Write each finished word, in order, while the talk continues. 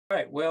All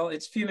right, well,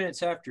 it's a few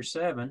minutes after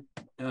 7,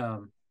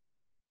 so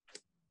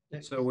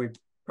we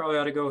probably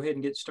ought to go ahead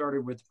and get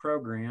started with the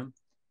program.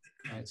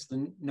 It's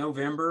the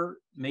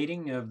November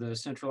meeting of the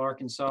Central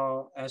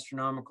Arkansas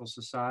Astronomical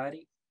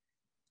Society.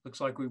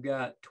 Looks like we've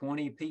got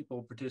 20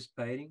 people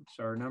participating,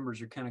 so our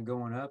numbers are kind of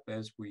going up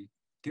as we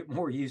get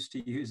more used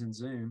to using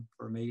Zoom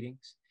for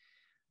meetings.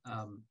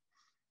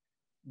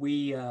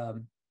 We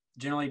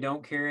generally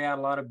don't carry out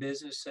a lot of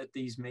business at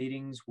these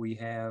meetings. We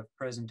have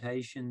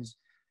presentations,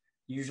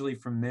 usually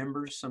from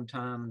members,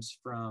 sometimes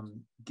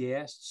from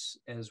guests,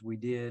 as we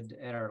did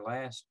at our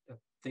last, I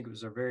think it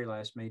was our very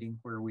last meeting,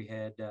 where we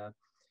had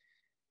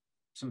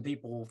some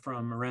people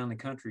from around the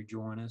country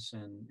join us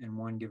and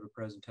one give a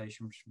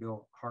presentation, which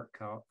Bill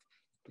Hartkopf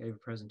gave a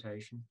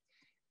presentation.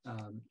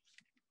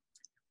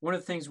 One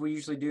of the things we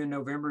usually do in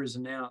November is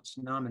announce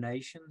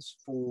nominations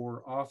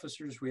for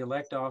officers. We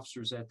elect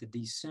officers at the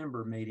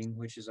December meeting,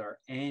 which is our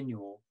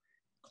annual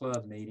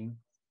club meeting.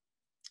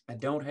 I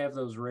don't have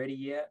those ready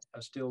yet. I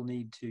still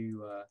need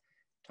to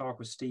talk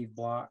with Steve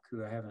Block,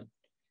 who I haven't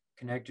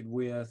connected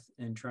with,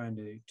 and trying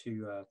to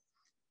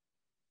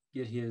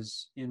get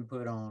his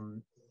input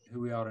on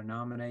who we ought to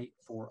nominate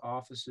for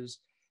offices.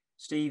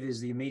 Steve is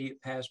the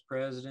immediate past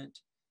president.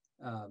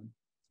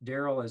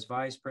 Daryl as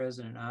vice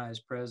president, I as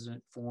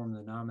president, form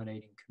the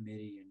nominating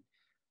committee and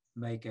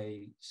make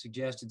a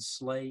suggested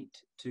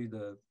slate to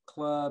the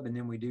club, and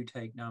then we do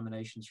take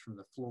nominations from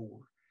the floor.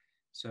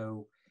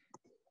 So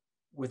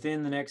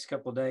within the next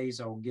couple of days,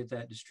 I'll get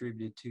that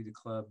distributed to the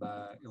club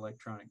by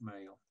electronic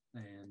mail.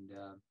 And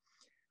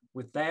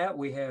with that,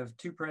 we have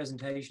 2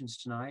 presentations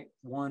tonight.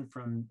 One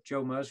from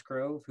Joe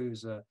Musgrove,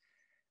 who's a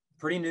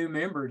pretty new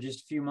member,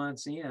 just a few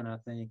months in, I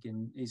think,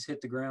 and he's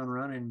hit the ground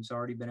running. He's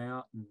already been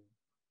out and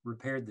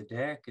repaired the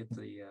deck at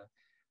the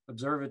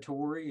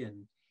observatory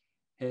and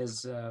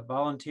has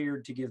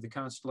volunteered to give the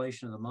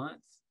Constellation of the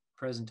Month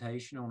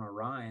presentation on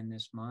Orion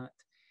this month.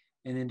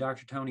 And then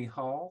Dr. Tony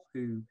Hall,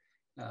 who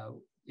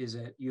is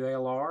at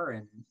UALR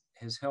and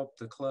has helped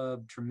the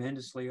club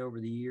tremendously over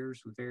the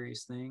years with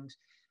various things,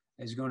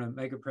 is going to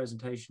make a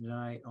presentation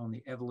tonight on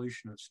the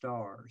evolution of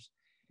stars.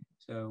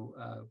 So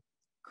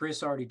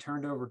Chris already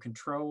turned over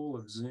control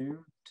of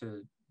Zoom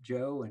to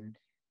Joe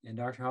and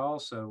Dr. Hall,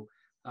 so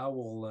I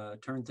will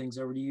turn things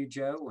over to you,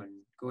 Joe, and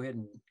go ahead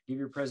and give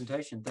your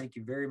presentation. Thank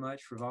you very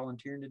much for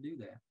volunteering to do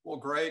that. Well,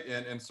 great,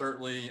 and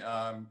certainly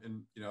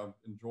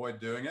enjoyed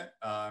doing it,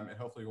 and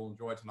hopefully we'll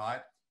enjoy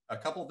tonight. A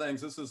couple of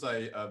things. This is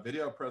a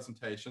video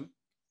presentation,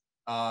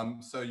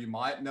 so you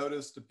might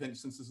notice,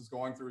 since this is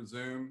going through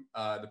Zoom,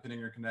 depending on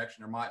your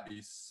connection, there might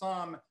be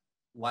some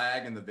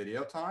lag in the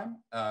video time,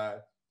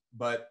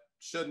 but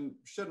shouldn't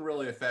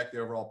really affect the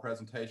overall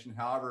presentation.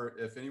 However,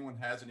 if anyone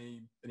has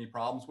any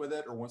problems with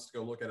it or wants to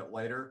go look at it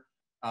later,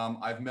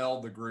 I've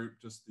mailed the group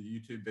just the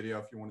YouTube video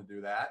if you want to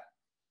do that.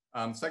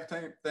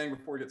 Second thing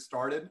before we get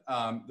started,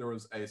 there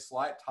was a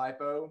slight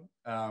typo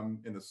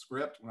in the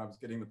script when I was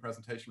getting the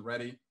presentation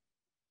ready.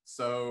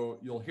 So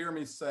you'll hear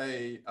me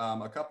say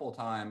a couple of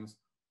times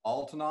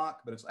Altanach,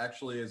 but it's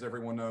actually, as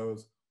everyone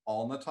knows,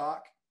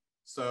 Alnatak.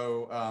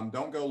 So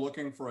don't go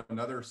looking for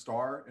another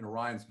star in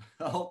Orion's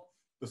belt.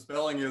 The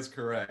spelling is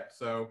correct.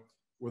 So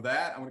with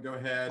that, I'm going to go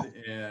ahead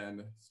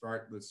and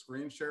start the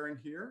screen sharing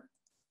here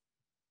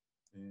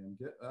and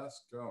get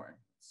us going.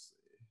 Let's see.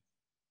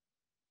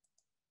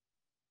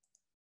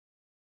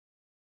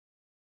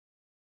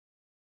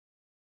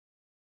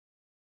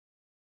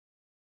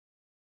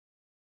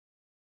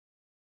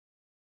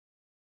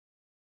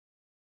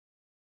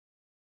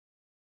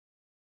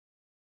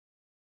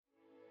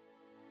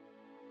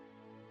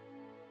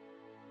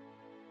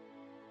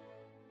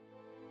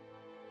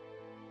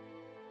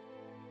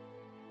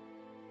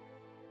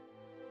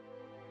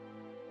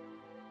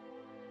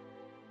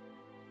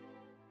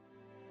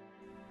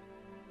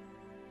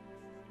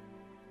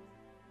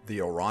 The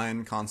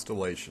Orion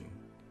constellation,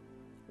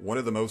 one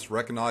of the most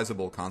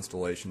recognizable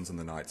constellations in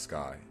the night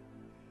sky.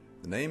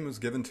 The name was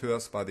given to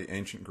us by the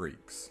ancient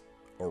Greeks.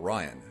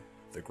 Orion,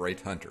 the great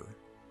hunter,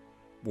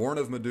 born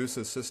of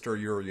Medusa's sister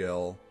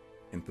Uriel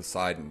and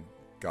Poseidon,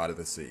 god of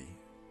the sea.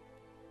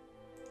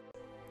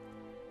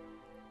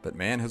 But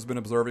man has been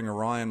observing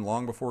Orion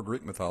long before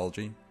Greek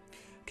mythology.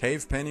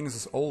 Cave paintings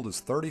as old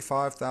as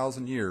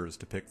 35,000 years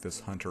depict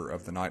this hunter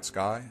of the night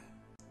sky.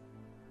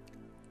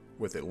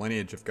 With a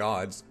lineage of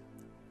gods,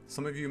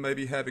 some of you may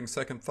be having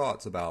second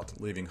thoughts about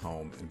leaving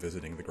home and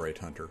visiting the great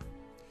hunter.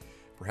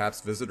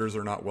 Perhaps visitors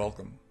are not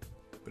welcome,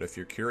 but if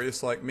you're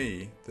curious like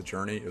me, the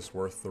journey is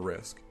worth the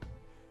risk.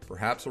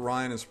 Perhaps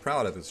Orion is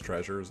proud of his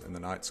treasures in the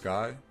night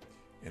sky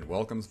and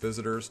welcomes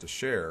visitors to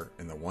share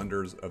in the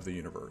wonders of the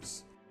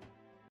universe.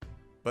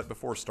 But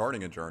before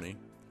starting a journey,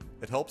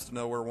 it helps to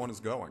know where one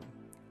is going.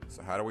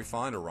 So how do we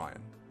find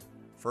Orion?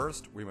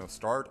 First, we must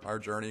start our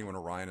journey when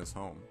Orion is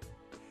home.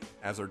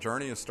 As our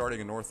journey is starting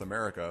in North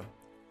America,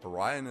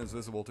 Orion is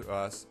visible to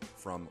us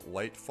from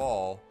late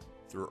fall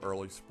through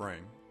early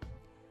spring.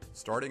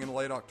 Starting in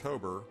late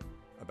October,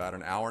 about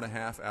an hour and a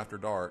half after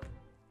dark,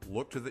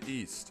 look to the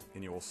east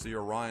and you will see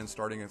Orion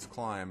starting its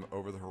climb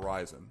over the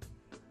horizon.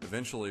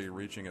 eventually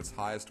reaching its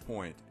highest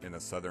point in the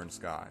southern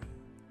sky.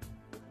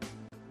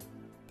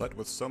 But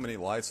with so many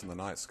lights in the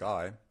night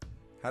sky,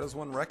 how does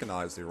one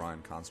recognize the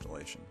Orion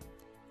constellation?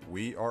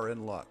 We are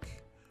in luck.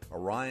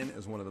 Orion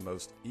is one of the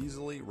most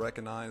easily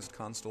recognized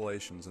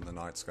constellations in the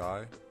night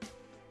sky.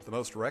 The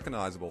most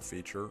recognizable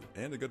feature,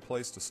 and a good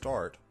place to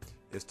start,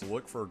 is to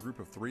look for a group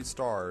of 3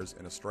 stars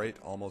in a straight,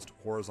 almost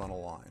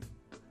horizontal line.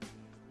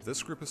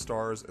 This group of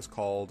stars is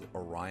called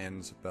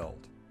Orion's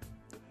Belt.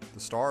 The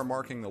star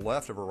marking the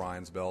left of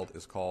Orion's Belt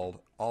is called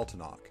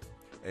Altanach,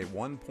 a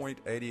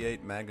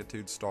 1.88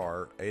 magnitude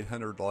star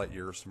 800 light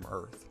years from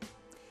Earth.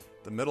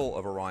 The middle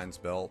of Orion's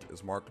Belt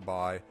is marked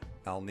by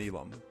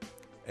Alnilam,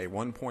 a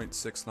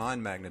 1.69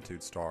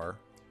 magnitude star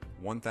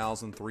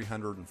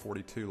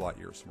 1,342 light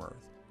years from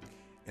Earth.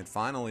 And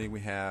finally we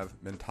have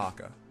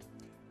Mintaka,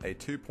 a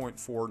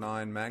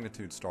 2.49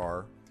 magnitude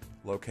star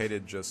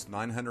located just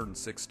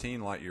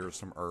 916 light years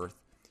from Earth,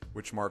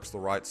 which marks the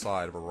right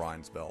side of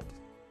Orion's Belt.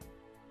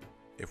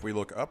 If we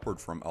look upward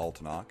from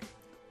Altanach,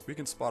 we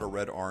can spot a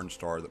red-orange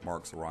star that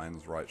marks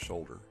Orion's right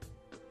shoulder.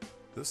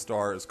 This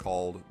star is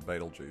called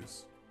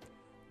Betelgeuse.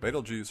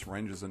 Betelgeuse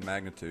ranges in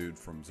magnitude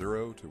from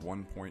 0 to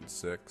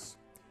 1.6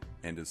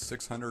 and is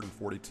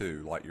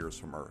 642 light years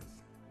from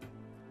Earth.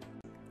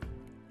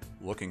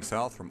 Looking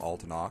south from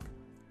Altanach,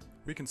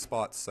 we can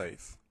spot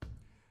Saiph.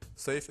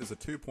 Saiph is a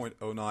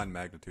 2.09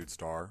 magnitude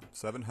star,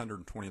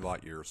 720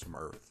 light years from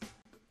Earth.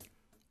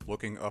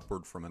 Looking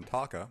upward from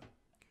Mintaka,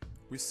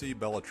 we see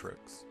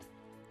Bellatrix.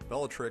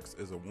 Bellatrix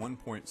is a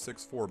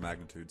 1.64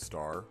 magnitude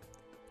star,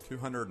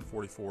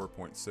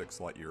 244.6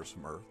 light years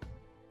from Earth.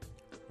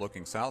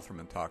 Looking south from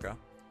Mintaka,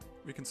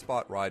 we can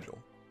spot Rigel.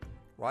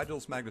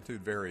 Rigel's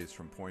magnitude varies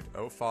from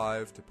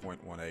 0.05 to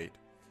 0.18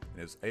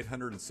 and is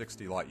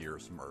 860 light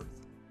years from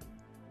Earth.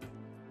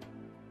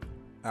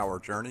 Our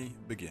journey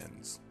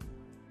begins.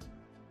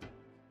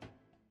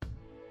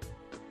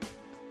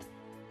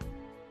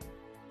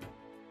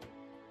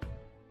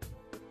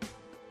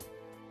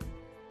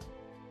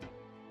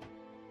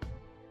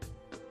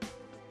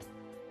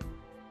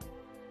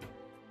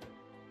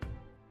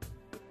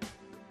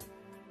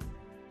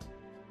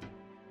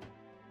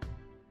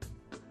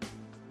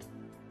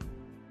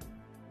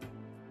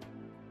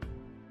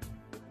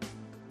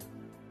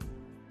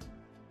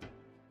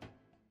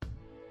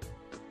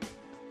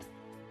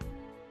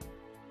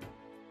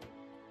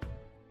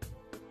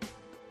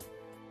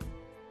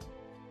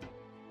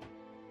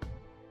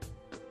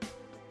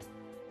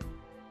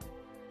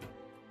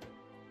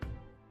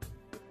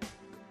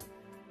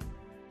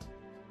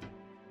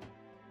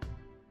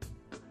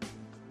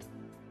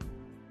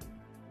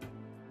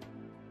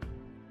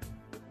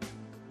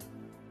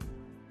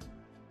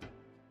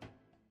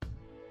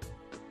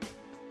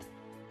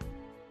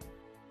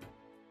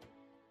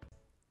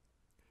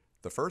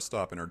 The first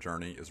stop in our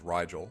journey is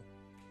Rigel,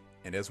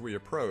 and as we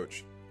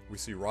approach, we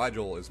see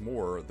Rigel is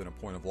more than a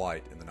point of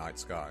light in the night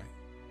sky.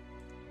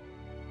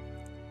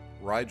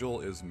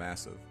 Rigel is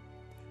massive,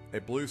 a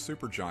blue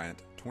supergiant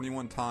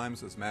 21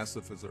 times as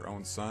massive as our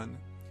own Sun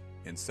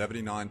and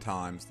 79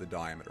 times the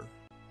diameter.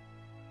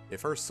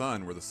 If our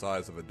Sun were the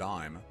size of a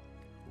dime,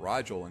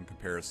 Rigel in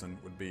comparison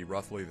would be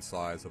roughly the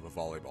size of a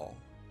volleyball.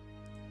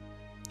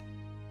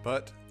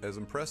 But as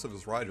impressive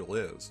as Rigel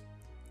is,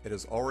 it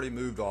has already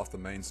moved off the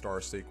main star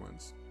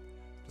sequence.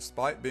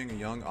 Despite being a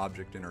young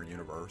object in our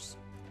universe,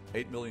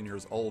 8 million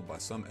years old by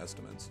some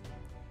estimates,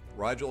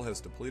 Rigel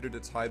has depleted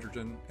its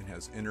hydrogen and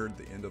has entered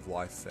the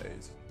end-of-life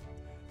phase.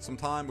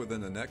 Sometime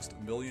within the next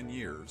million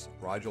years,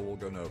 Rigel will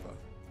go nova,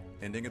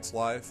 ending its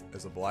life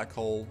as a black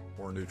hole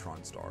or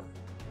neutron star.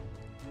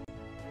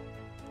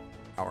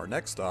 Our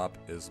next stop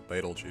is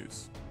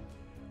Betelgeuse,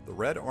 the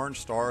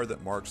red-orange star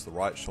that marks the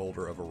right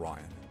shoulder of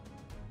Orion.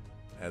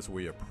 As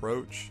we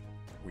approach,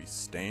 we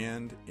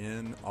stand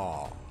in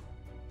awe.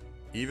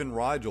 Even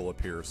Rigel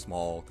appears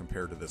small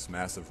compared to this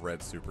massive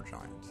red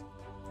supergiant.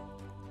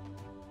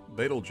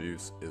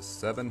 Betelgeuse is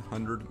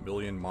 700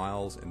 million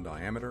miles in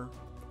diameter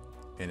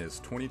and is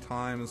 20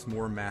 times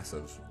more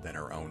massive than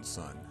our own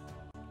Sun.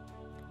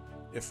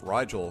 If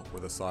Rigel were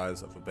the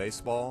size of a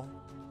baseball,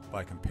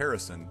 by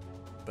comparison,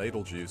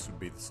 Betelgeuse would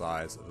be the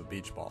size of a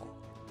beach ball.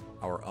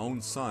 Our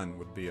own Sun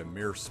would be a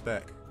mere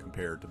speck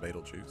compared to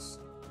Betelgeuse.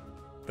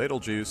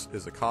 Betelgeuse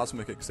is a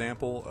cosmic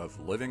example of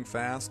living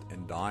fast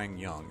and dying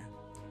young.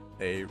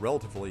 A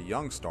relatively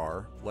young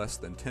star, less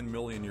than 10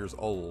 million years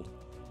old,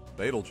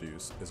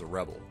 Betelgeuse is a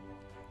rebel.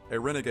 A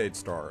renegade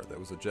star that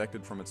was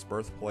ejected from its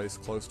birthplace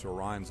close to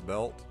Orion's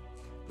Belt.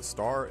 The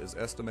star is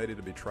estimated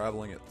to be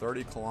traveling at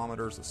 30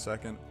 kilometers a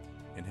second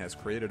and has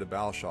created a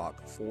bow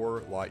shock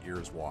 4 light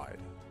years wide.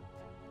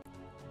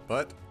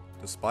 But,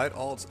 despite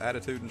all its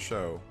attitude and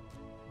show,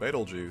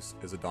 Betelgeuse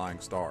is a dying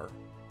star.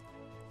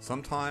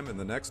 Sometime in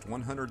the next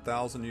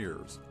 100,000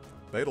 years,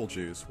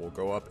 Betelgeuse will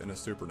go up in a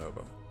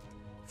supernova,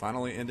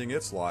 finally ending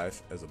its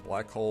life as a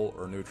black hole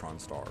or neutron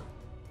star.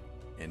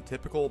 In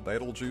typical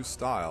Betelgeuse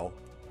style,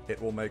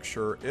 it will make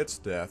sure its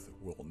death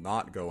will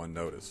not go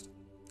unnoticed.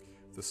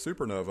 The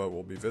supernova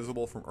will be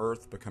visible from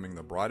Earth, becoming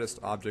the brightest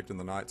object in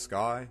the night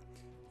sky,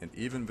 and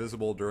even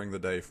visible during the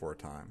day for a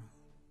time.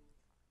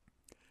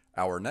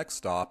 Our next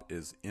stop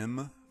is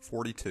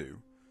M42,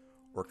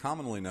 or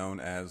commonly known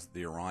as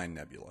the Orion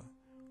Nebula,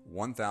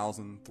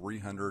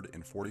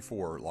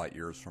 1,344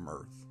 light-years from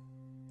Earth.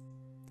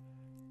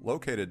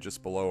 Located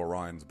just below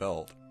Orion's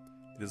belt,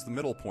 it is the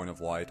middle point of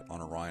light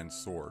on Orion's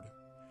sword,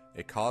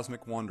 a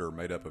cosmic wonder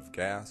made up of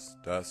gas,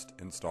 dust,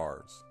 and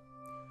stars.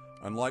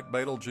 Unlike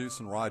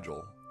Betelgeuse and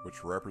Rigel,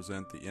 which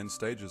represent the end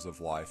stages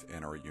of life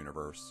in our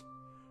universe,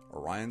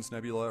 Orion's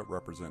nebula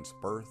represents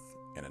birth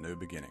and a new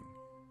beginning.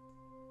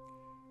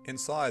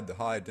 Inside the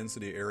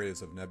high-density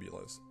areas of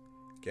nebulas,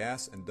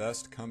 gas and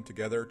dust come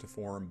together to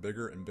form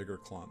bigger and bigger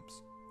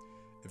clumps.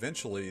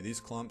 Eventually, these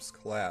clumps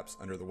collapse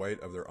under the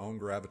weight of their own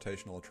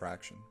gravitational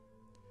attraction.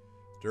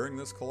 During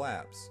this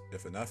collapse,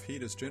 if enough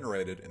heat is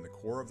generated in the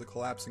core of the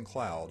collapsing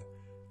cloud,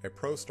 a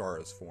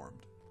protostar is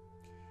formed.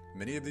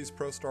 Many of these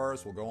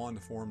protostars will go on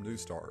to form new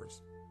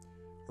stars.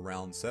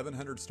 Around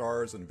 700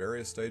 stars in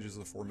various stages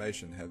of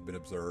formation have been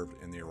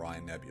observed in the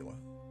Orion Nebula.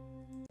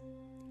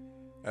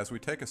 As we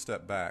take a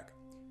step back,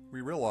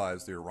 we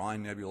realize the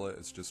Orion Nebula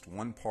is just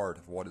one part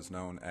of what is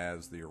known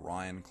as the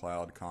Orion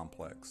Cloud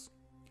Complex.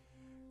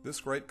 This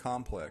great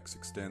complex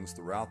extends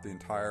throughout the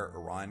entire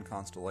Orion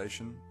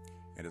constellation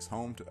and is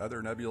home to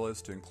other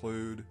nebulas to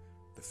include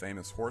the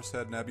famous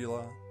Horsehead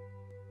Nebula,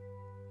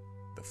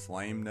 the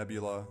Flame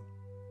Nebula,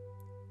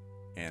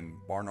 and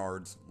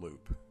Barnard's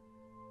Loop.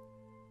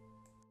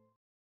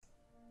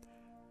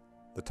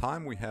 The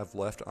time we have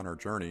left on our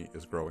journey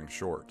is growing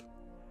short.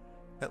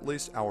 At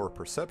least our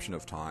perception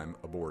of time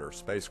aboard our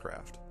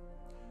spacecraft.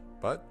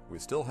 But we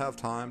still have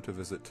time to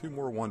visit two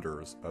more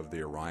wonders of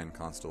the Orion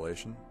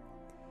constellation: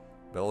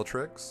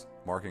 Bellatrix,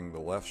 marking the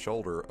left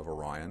shoulder of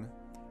Orion,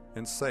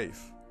 and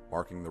Saiph,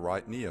 marking the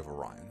right knee of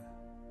Orion.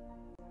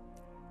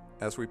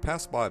 As we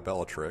pass by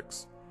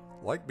Bellatrix,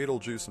 like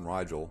Betelgeuse and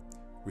Rigel,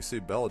 we see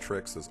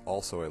Bellatrix is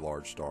also a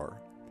large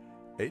star,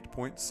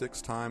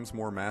 8.6 times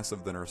more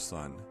massive than our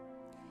Sun.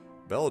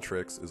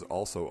 Bellatrix is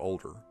also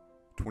older,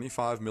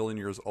 25 million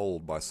years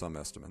old by some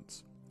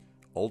estimates,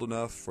 old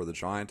enough for the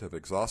giant to have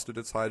exhausted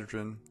its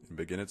hydrogen and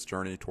begin its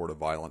journey toward a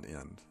violent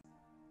end.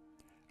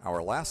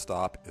 Our last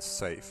stop is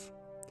Saiph,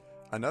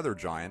 another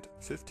giant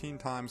 15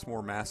 times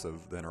more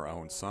massive than our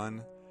own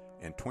Sun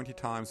and 20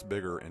 times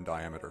bigger in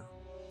diameter.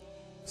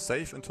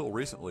 Saiph until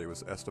recently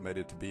was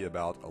estimated to be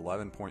about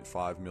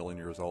 11.5 million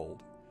years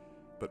old,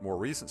 but more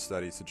recent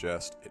studies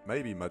suggest it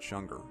may be much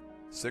younger,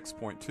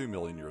 6.2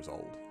 million years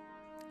old.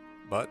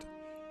 But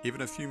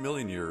even a few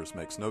million years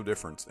makes no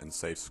difference in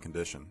Saiph's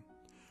condition.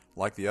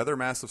 Like the other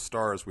massive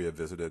stars we have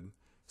visited,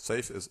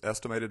 Saiph is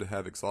estimated to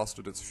have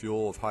exhausted its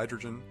fuel of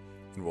hydrogen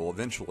and will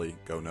eventually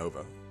go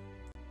nova.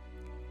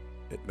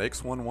 It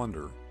makes one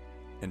wonder,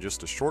 in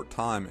just a short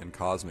time in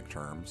cosmic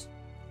terms,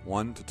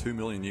 1 to 2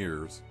 million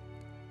years,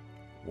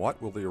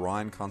 what will the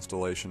Orion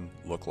constellation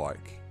look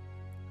like?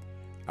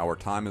 Our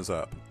time is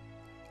up.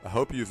 I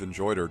hope you've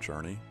enjoyed our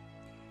journey.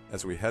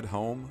 As we head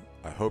home,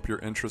 I hope your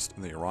interest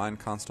in the Orion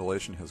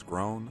constellation has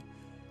grown,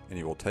 and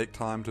you will take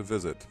time to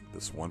visit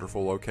this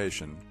wonderful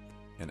location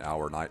in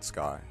our night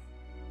sky.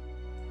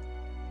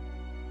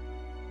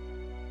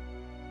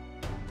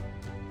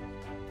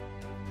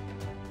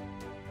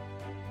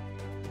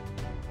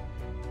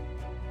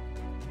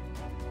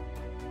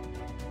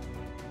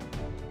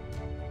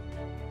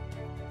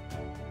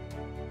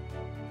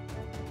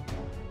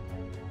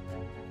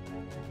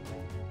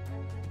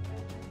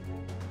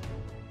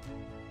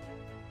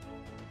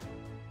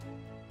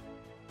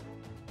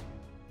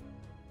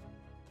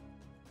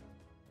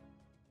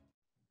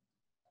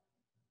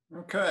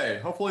 Okay,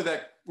 hopefully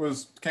that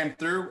came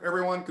through.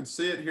 Everyone could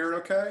see it, hear it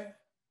okay?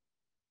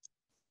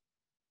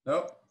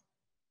 Nope.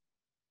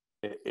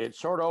 It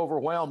sort of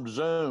overwhelmed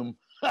Zoom.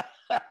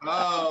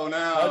 Oh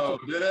no,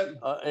 did it?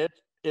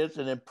 It's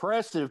an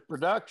impressive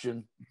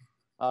production.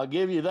 I'll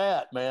give you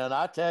that, man.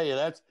 I tell you,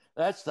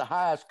 that's the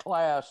highest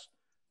class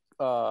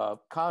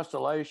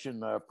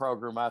constellation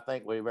program I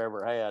think we've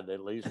ever had,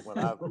 at least when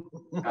I've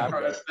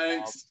right,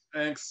 thanks.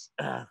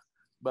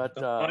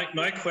 But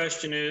my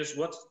question is,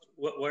 what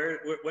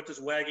does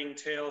wagging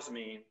tails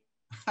mean?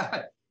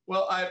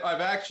 Well,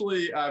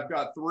 I've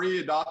got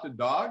 3 adopted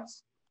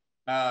dogs,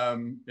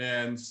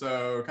 and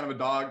so kind of a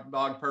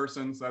dog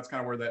person. So that's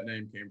kind of where that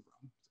name came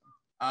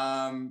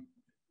from.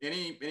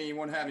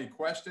 Anyone have any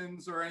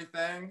questions or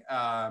anything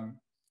about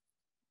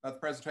the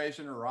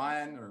presentation, or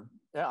Ryan? Or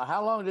yeah,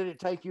 how long did it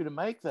take you to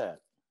make that?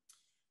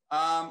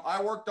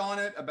 I worked on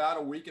it about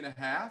a week and a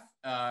half.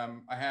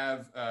 I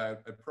have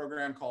a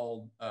program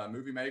called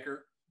Movie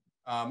Maker,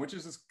 which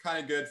is kind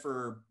of good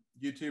for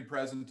YouTube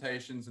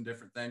presentations and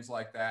different things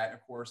like that. And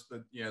of course,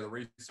 the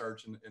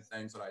research and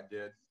things that I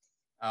did,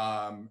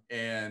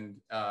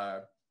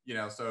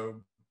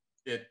 so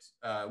it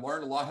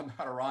learned a lot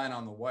about Orion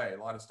on the way. A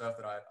lot of stuff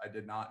that I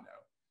did not know.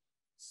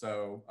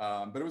 So,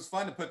 but it was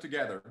fun to put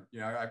together.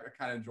 I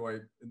kind of enjoy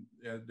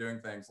doing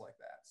things like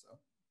that. So.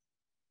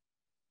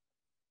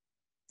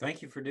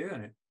 Thank you for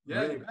doing it.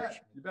 Yeah, really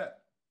you bet.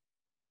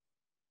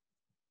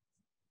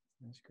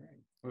 That's great.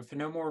 Well, if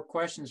no more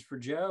questions for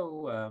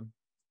Joe,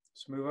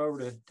 Let's move over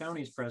to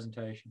Tony's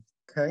presentation.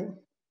 Okay,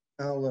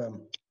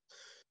 I'll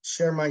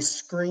share my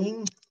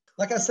screen.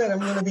 Like I said, I'm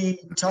going to be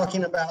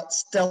talking about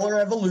stellar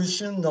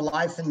evolution, the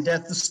life and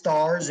death of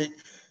stars. It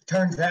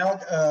turns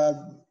out,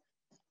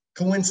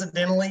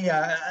 coincidentally,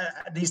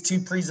 these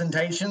two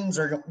presentations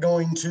are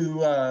going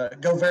to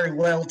go very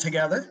well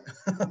together.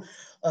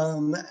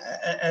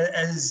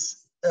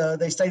 As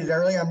they stated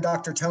earlier, I'm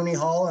Dr. Tony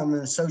Hall. I'm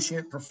an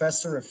associate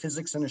professor of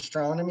physics and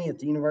astronomy at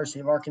the University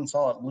of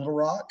Arkansas at Little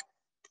Rock.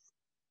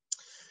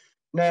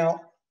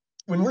 Now,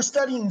 when we're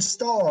studying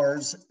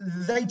stars,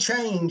 they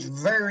change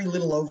very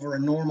little over a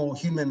normal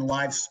human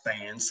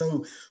lifespan.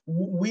 So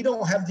we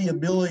don't have the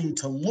ability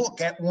to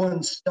look at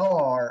one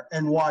star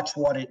and watch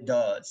what it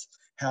does.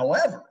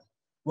 However,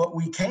 what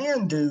we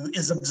can do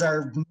is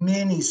observe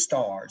many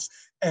stars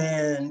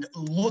and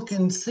look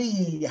and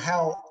see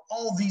how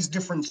all these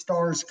different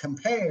stars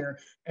compare,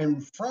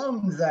 and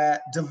from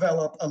that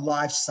develop a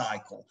life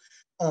cycle.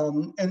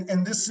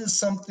 And this is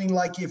something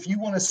like, if you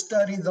want to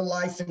study the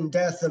life and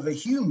death of a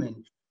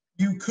human,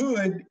 you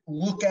could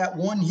look at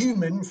one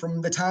human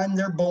from the time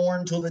they're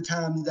born till the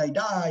time they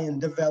die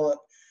and develop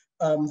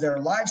their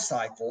life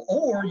cycle.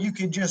 Or you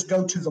could just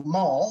go to the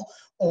mall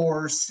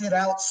or sit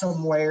out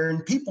somewhere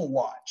and people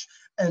watch,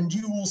 and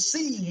you will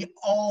see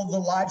all the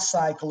life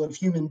cycle of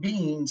human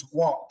beings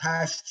walk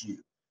past you.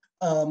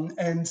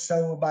 And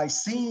so by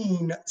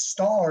seeing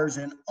stars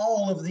in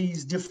all of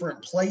these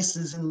different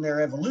places in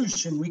their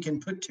evolution, we can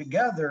put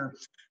together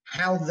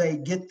how they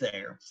get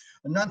there.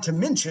 Not to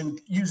mention,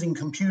 using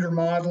computer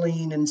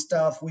modeling and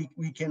stuff,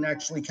 we can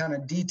actually kind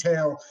of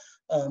detail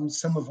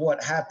some of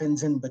what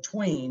happens in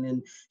between.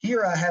 And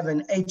here I have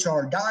an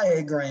HR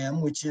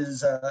diagram, which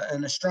is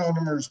an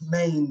astronomer's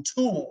main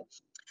tool.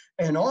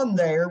 And on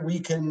there we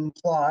can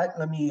plot,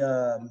 I'm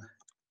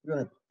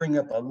going to bring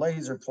up a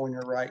laser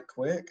pointer right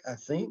quick, I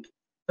think.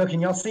 So can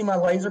y'all see my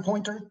laser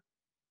pointer?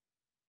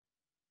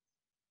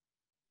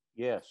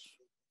 Yes.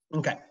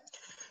 Okay.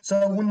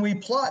 So when we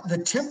plot the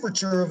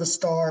temperature of a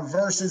star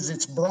versus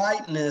its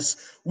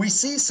brightness, we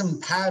see some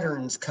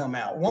patterns come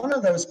out. One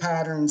of those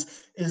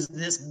patterns is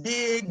this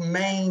big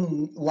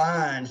main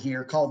line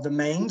here called the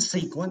main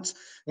sequence.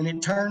 And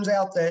it turns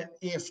out that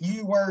if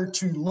you were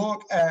to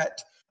look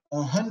at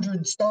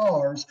 100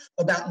 stars,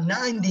 about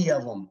 90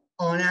 of them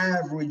on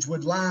average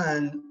would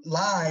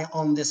lie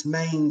on this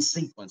main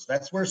sequence.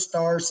 That's where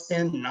stars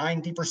spend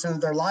 90%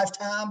 of their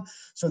lifetime.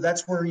 So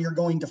that's where you're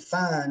going to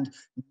find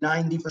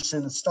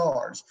 90% of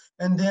stars.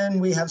 And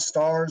then we have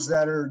stars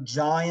that are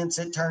giants.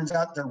 It turns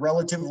out they're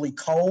relatively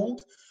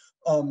cold,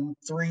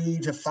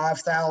 3,000 to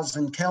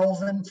 5,000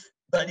 Kelvin,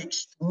 but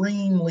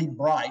extremely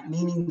bright,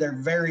 meaning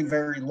they're very,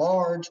 very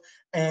large.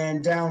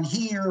 And down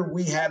here,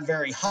 we have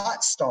very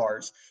hot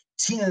stars,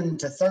 10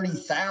 to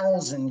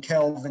 30,000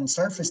 Kelvin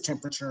surface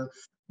temperature,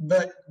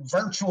 but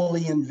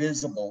virtually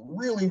invisible,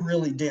 really,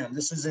 really dim.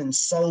 This is in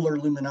solar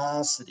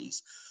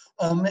luminosities.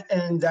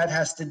 And that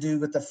has to do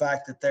with the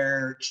fact that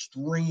they're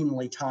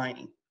extremely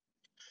tiny.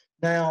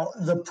 Now,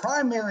 the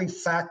primary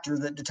factor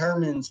that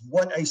determines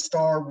what a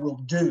star will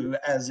do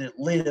as it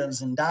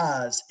lives and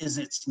dies is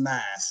its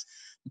mass.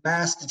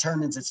 Mass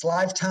determines its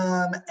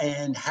lifetime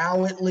and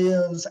how it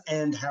lives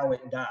and how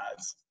it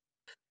dies.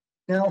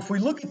 Now, if we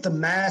look at the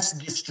mass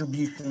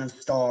distribution of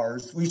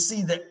stars, we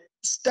see that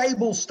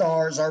stable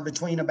stars are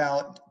between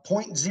about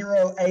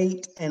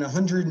 0.08 and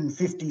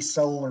 150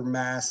 solar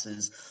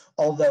masses,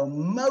 although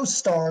most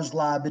stars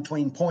lie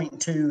between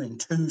 0.2 and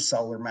 2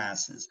 solar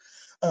masses.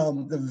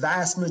 The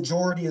vast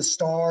majority of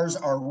stars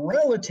are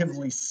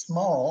relatively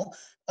small.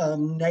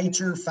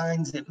 Nature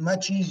finds it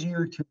much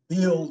easier to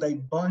build a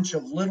bunch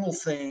of little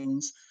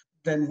things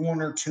than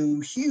one or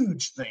two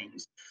huge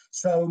things.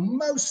 So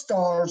most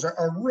stars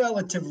are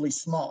relatively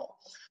small.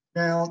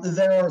 Now,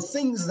 there are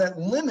things that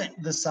limit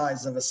the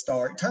size of a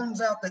star. It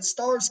turns out that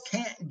stars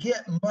can't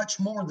get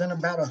much more than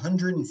about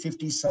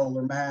 150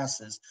 solar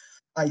masses.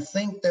 I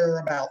think there are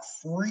about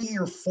 3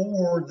 or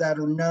 4 that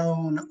are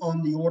known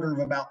on the order of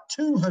about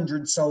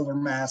 200 solar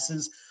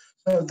masses.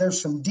 So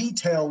there's some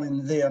detail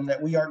in them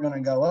that we aren't going to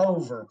go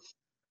over.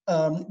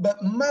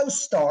 But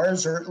most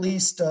stars, or at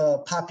least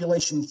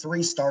population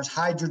 3 stars,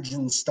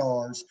 hydrogen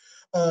stars,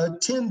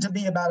 tend to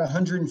be about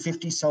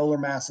 150 solar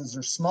masses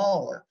or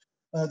smaller.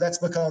 That's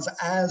because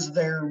as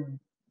they're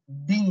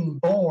being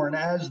born,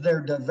 as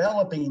they're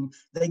developing,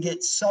 they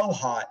get so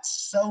hot,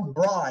 so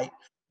bright,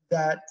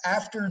 that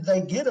after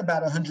they get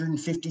about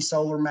 150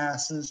 solar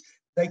masses,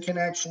 they can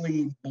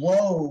actually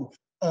blow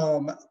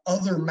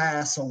other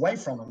mass away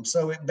from them.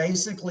 So it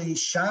basically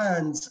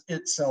shines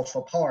itself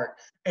apart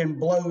and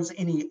blows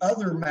any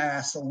other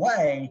mass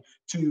away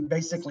to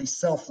basically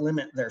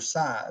self-limit their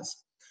size.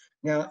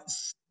 Now,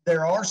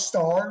 there are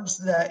stars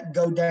that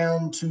go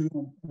down to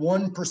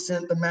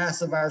 1% the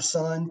mass of our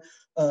sun,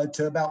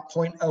 to about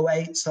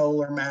 0.08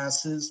 solar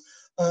masses.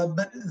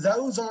 But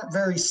those aren't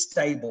very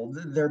stable.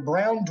 They're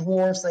brown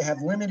dwarfs. They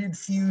have limited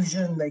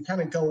fusion. They kind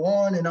of go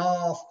on and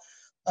off.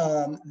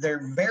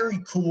 They're very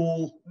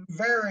cool,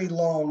 very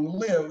long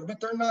lived, but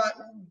they're not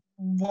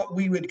what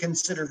we would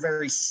consider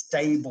very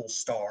stable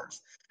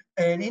stars.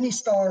 And any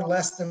star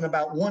less than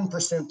about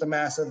 1% the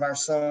mass of our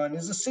sun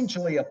is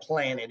essentially a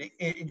planet.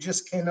 It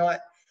just cannot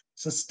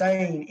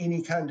sustain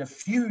any kind of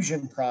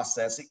fusion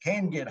process. It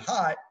can get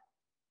hot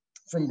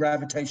from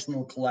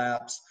gravitational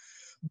collapse,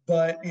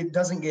 but it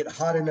doesn't get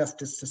hot enough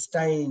to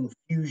sustain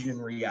fusion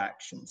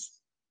reactions.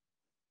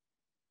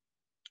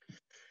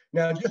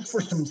 Now, just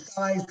for some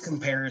size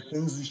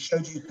comparisons, I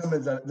showed you some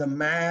of the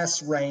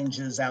mass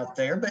ranges out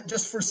there, but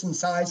just for some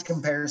size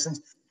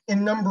comparisons,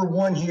 in number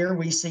 1 here,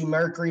 we see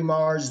Mercury,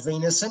 Mars,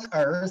 Venus, and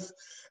Earth.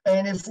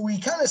 And if we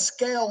kind of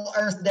scale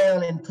Earth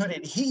down and put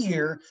it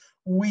here,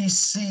 we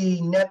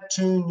see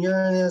Neptune,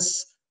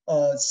 Uranus,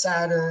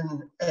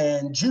 Saturn,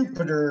 and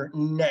Jupiter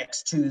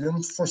next to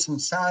them for some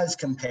size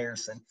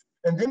comparison.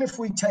 And then if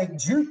we take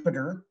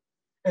Jupiter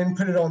and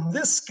put it on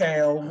this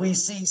scale, we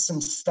see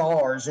some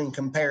stars in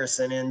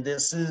comparison. And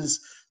this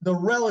is the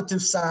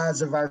relative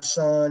size of our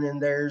sun,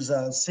 and there's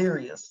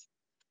Sirius.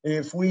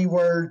 If we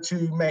were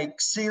to make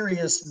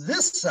Sirius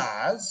this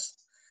size,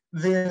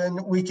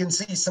 then we can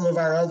see some of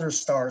our other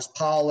stars,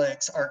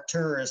 Pollux,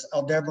 Arcturus,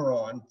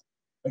 Aldebaran.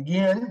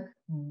 Again,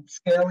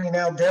 scaling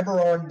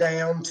Aldebaran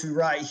down to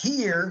right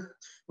here,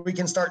 we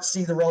can start to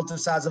see the relative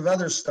size of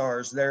other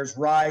stars. There's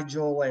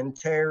Rigel,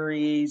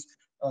 Antares,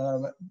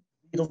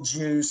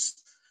 Betelgeuse.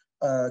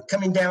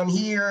 Coming down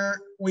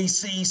here, we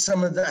see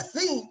some of the, I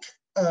think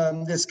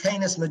this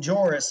Canis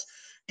Majoris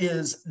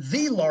is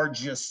the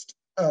largest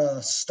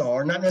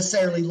star, not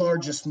necessarily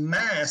largest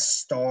mass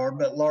star,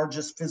 but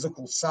largest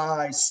physical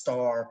size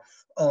star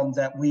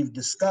that we've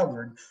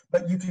discovered.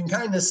 But you can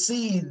kind of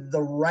see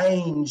the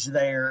range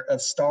there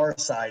of star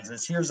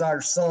sizes. Here's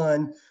our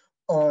sun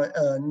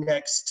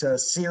next to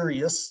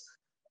Sirius,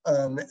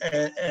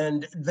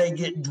 and they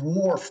get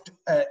dwarfed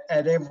at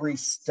every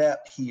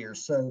step here.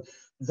 So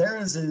there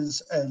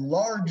is a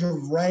large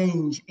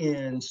range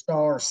in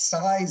star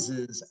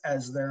sizes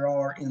as there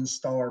are in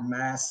star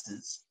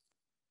masses.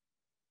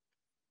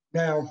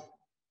 Now,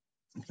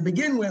 to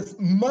begin with,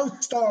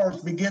 most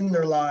stars begin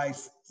their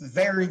life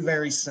very,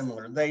 very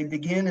similar. They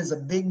begin as a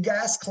big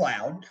gas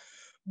cloud,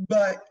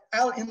 but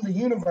out in the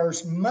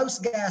universe,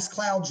 most gas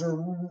clouds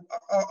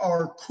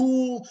are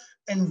cool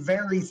and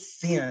very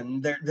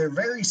thin. They're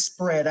very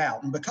spread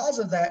out. And because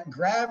of that,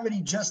 gravity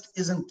just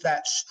isn't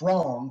that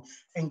strong,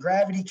 and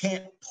gravity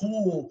can't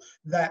pull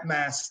that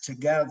mass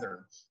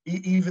together.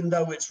 Even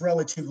though it's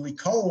relatively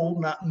cold,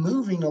 not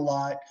moving a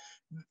lot,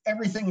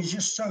 everything is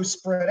just so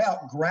spread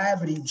out,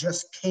 gravity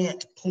just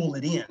can't pull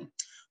it in.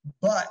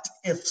 But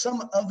if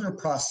some other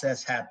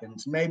process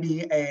happens,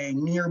 maybe a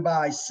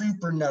nearby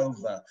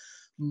supernova,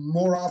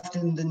 more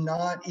often than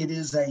not, it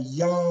is a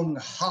young,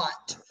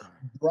 hot,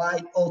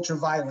 bright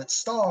ultraviolet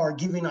star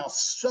giving off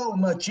so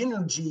much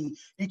energy,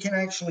 it can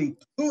actually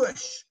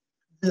push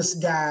this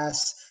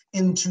gas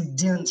into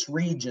dense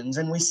regions.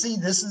 And we see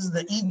this is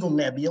the Eagle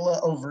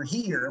Nebula over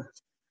here.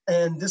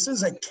 And this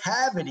is a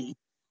cavity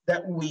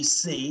that we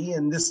see.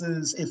 And this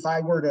is, if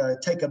I were to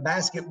take a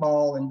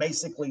basketball and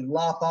basically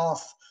lop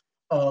off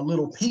a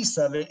little piece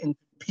of it and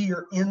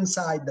peer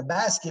inside the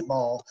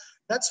basketball,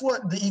 that's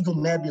what the Eagle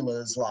Nebula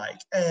is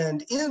like.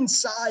 And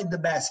inside the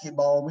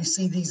basketball, we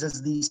see these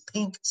as these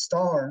pink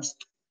stars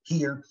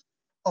here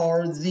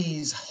are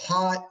these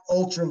hot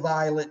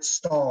ultraviolet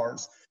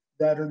stars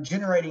that are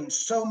generating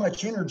so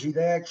much energy,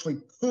 they actually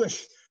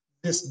push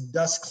this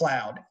dust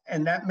cloud.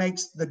 And that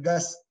makes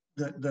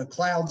the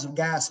clouds of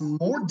gas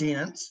more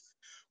dense,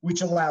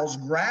 which allows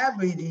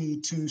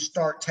gravity to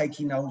start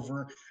taking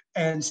over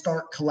and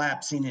start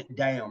collapsing it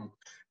down.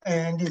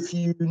 And if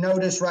you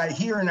notice right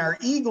here in our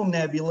Eagle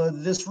Nebula,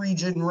 this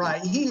region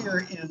right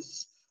here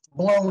is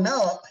blown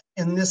up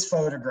in this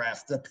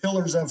photograph, the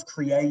pillars of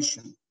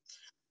creation.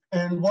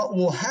 And what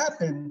will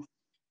happen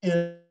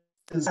is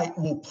light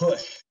will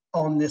push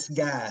on this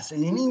gas.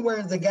 And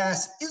anywhere the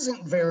gas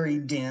isn't very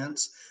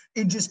dense,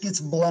 it just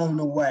gets blown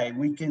away.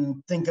 We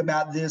can think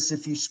about this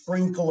if you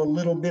sprinkle a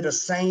little bit of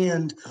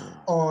sand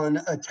on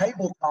a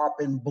tabletop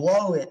and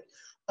blow it.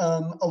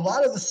 A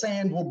lot of the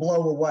sand will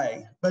blow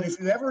away. But if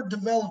you ever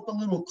develop a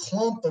little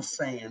clump of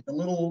sand, a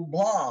little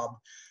blob,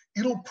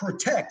 it'll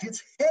protect.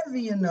 It's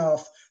heavy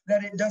enough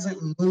that it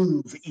doesn't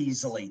move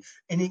easily.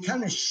 And it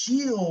kind of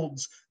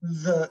shields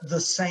the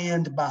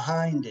sand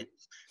behind it.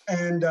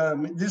 And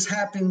this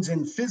happens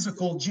in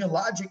physical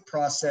geologic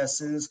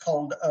processes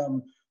called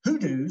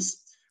hoodoos.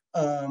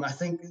 I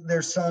think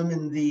there's some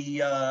in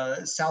the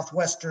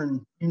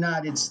southwestern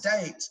United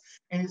States.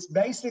 And it's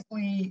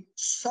basically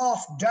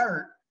soft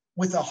dirt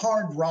with a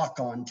hard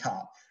rock on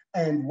top.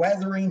 And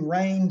weathering,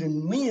 rain,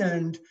 and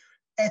wind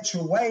etch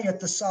away at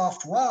the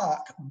soft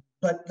rock,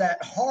 but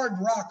that hard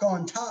rock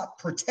on top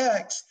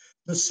protects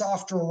the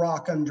softer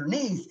rock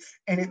underneath,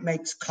 and it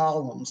makes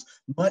columns,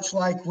 much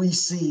like we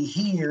see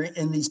here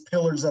in these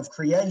pillars of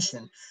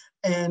creation.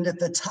 And at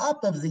the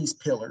top of these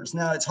pillars,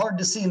 now it's hard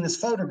to see in this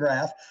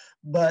photograph,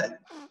 but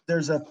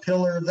there's a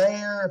pillar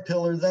there,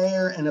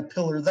 and a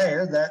pillar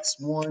there. That's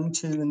 1,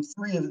 2, and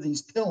 3 of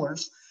these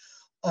pillars.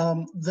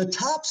 The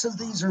tops of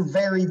these are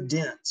very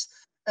dense.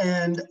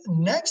 And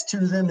next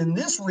to them in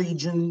this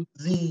region,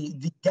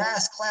 the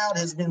gas cloud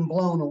has been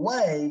blown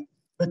away,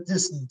 but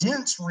this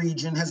dense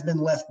region has been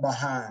left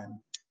behind.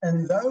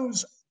 And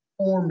those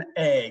form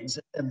eggs,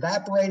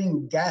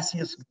 evaporating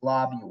gaseous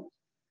globules.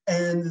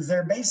 And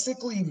they're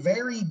basically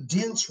very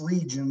dense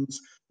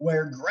regions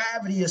where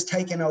gravity has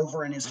taken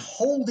over and is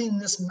holding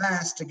this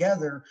mass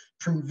together,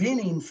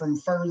 preventing from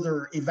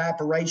further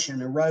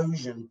evaporation,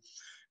 erosion.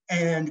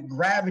 And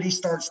gravity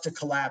starts to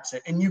collapse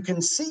it. And you can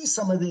see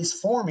some of these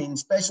forming,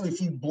 especially if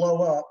you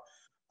blow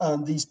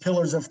up these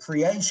pillars of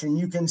creation.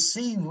 You can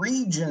see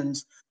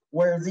regions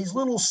where these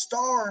little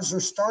stars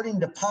are starting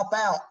to pop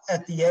out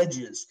at the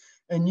edges.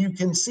 And you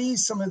can see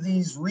some of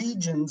these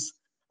regions.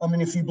 I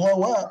mean, if you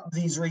blow up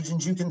these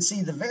regions, you can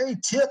see the very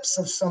tips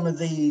of some of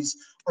these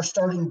are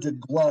starting to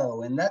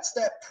glow. And that's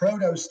that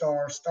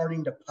protostar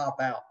starting to pop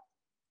out.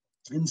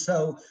 And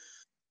so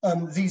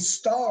these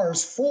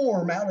stars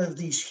form out of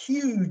these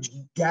huge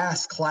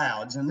gas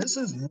clouds. And this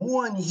is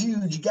one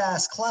huge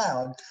gas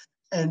cloud.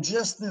 And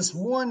just this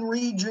one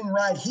region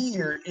right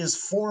here is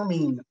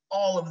forming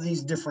all of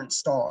these different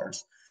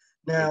stars.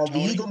 Now,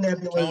 Tony, the Eagle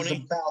Nebula is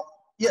about,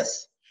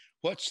 yes.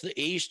 What's the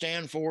E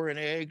stand for in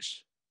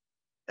eggs?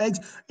 Eggs,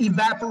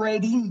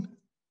 evaporating.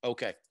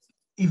 Okay.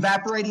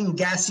 Evaporating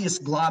gaseous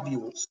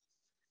globules.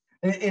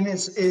 And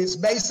it's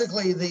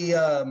basically the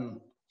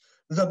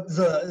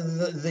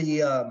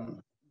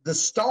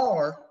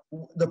star,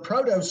 the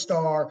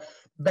protostar,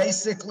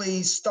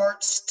 basically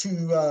starts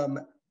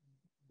to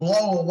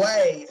blow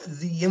away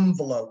the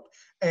envelope,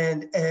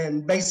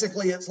 and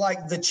basically it's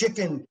like the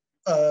chicken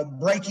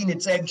breaking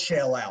its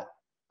eggshell out,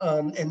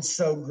 and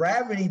so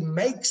gravity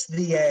makes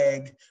the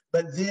egg,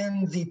 but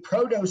then the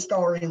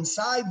protostar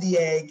inside the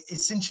egg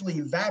essentially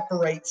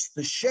evaporates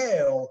the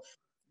shell,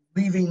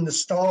 leaving the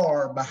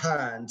star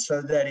behind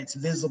so that it's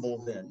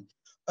visible then.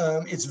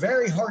 It's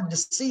very hard to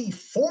see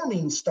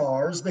forming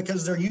stars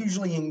because they're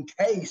usually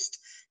encased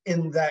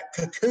in that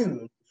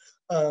cocoon,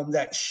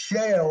 that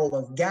shell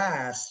of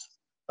gas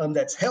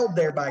that's held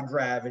there by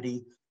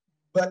gravity.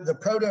 But the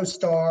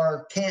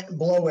protostar can't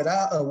blow it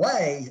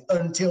away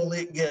until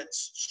it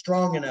gets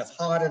strong enough,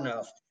 hot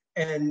enough,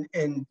 and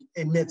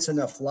emits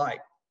enough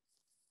light.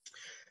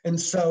 And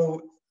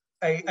so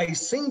a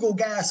single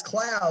gas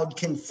cloud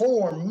can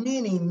form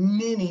many,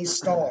 many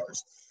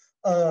stars.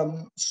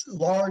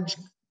 Large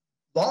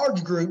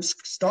groups,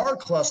 star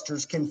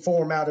clusters, can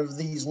form out of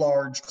these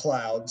large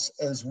clouds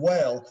as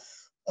well.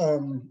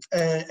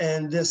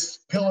 And this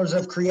pillars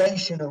of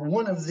creation are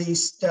one of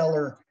these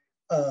stellar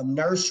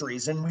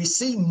nurseries. And we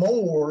see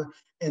more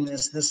in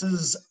this. This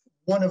is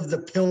one of the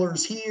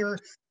pillars here.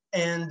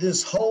 And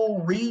this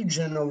whole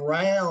region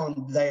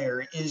around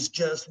there is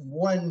just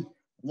one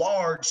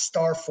large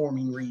star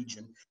forming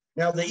region.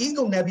 Now, the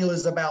Eagle Nebula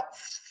is about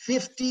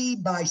 50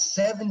 by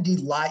 70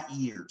 light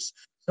years.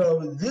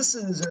 So this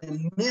is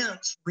an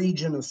immense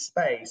region of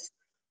space.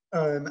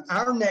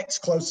 Our next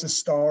closest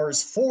star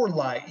is 4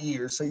 light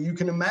years. So you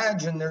can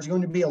imagine there's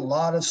going to be a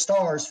lot of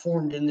stars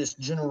formed in this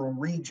general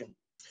region.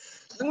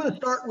 I'm going to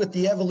start with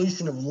the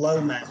evolution of low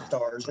mass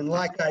stars. And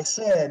like I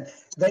said,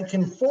 they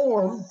can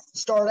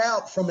start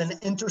out from an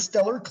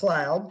interstellar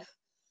cloud.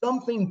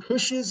 Something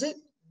pushes it,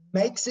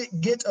 makes it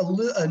get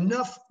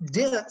enough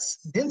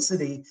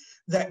density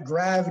that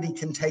gravity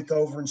can take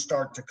over and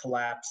start to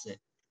collapse it.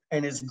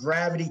 And as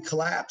gravity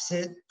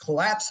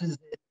collapses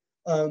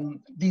it,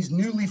 these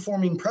newly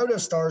forming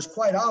protostars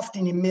quite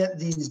often emit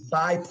these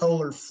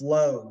bipolar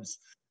flows.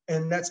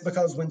 And that's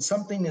because when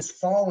something is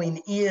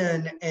falling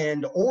in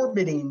and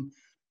orbiting,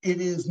 it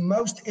is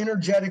most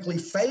energetically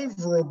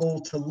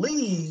favorable to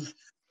leave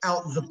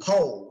out the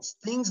poles.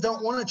 Things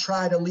don't want to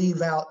try to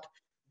leave out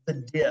the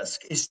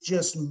disk. It's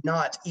just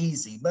not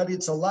easy, but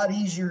it's a lot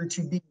easier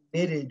to be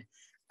emitted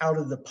out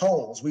of the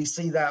poles. We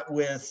see that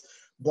with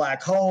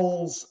black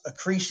holes,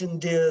 accretion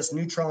disks,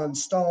 neutron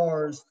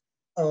stars.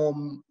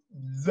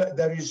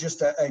 That is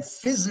just a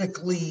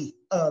physically,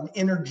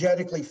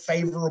 energetically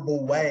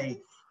favorable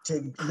way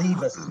to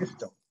leave a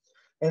system.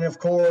 And of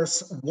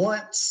course,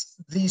 once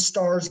these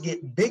stars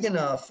get big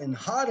enough and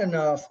hot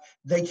enough,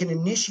 they can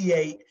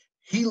initiate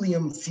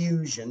helium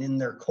fusion in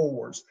their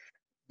cores.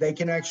 They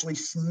can actually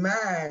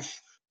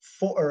smash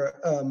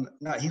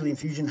not helium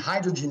fusion,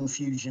 hydrogen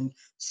fusion,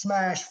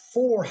 smash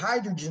 4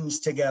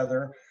 hydrogens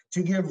together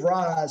to give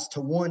rise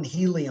to 1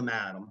 helium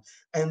atom.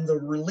 And the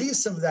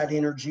release of that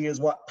energy is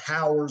what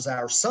powers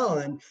our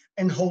sun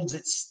and holds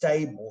it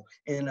stable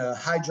in a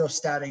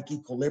hydrostatic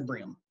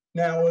equilibrium.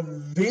 Now,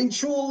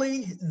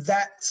 eventually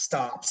that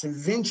stops.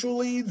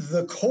 Eventually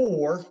the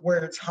core,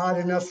 where it's hot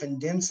enough and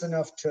dense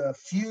enough to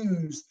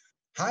fuse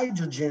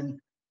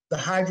hydrogen, the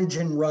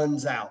hydrogen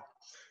runs out.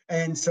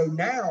 And so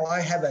now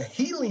I have a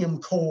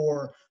helium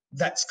core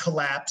that's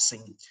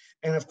collapsing.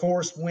 And of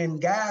course, when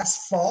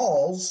gas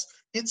falls,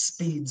 it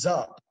speeds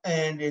up.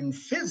 And in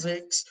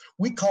physics,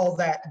 we call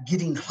that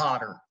getting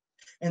hotter.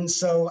 And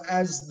so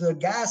as the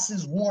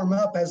gases warm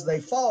up as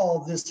they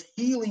fall, this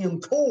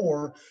helium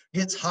core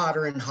gets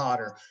hotter and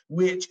hotter,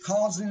 which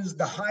causes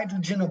the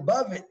hydrogen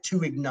above it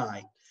to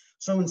ignite.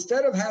 So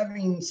instead of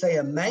having, say,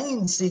 a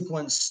main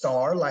sequence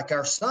star like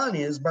our sun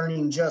is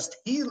burning just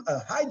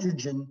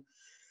hydrogen,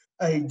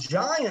 a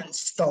giant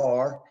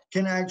star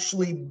can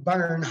actually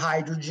burn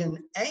hydrogen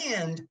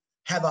and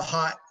have a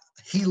hot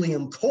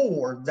helium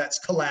core that's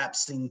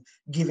collapsing,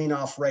 giving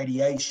off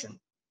radiation.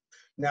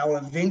 Now,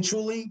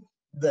 eventually,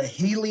 the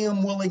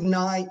helium will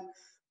ignite.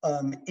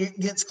 It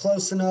gets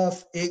close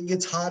enough, it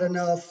gets hot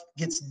enough,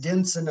 gets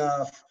dense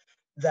enough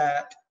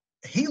that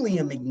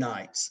helium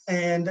ignites.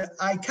 And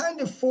I kind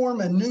of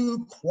form a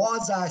new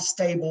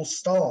quasi-stable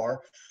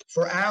star.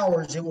 For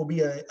ours, it will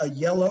be a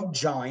yellow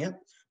giant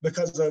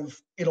because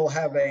it'll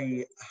have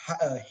a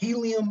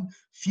helium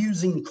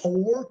fusing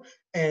core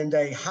and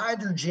a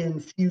hydrogen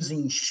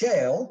fusing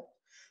shell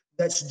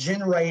that's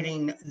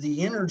generating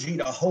the energy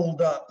to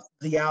hold up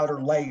the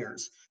outer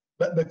layers.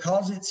 But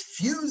because it's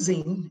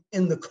fusing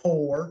in the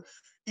core,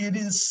 it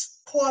is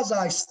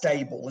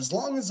quasi-stable. As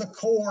long as a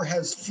core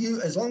has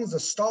as long as a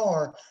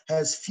star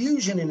has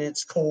fusion in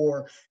its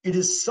core, it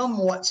is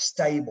somewhat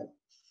stable.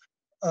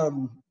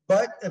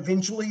 But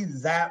eventually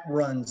that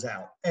runs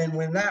out. And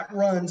when that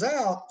runs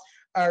out,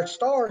 our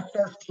star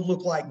starts to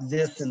look like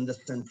this in the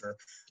center.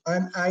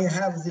 I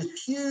have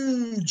this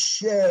huge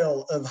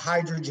shell of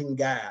hydrogen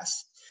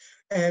gas.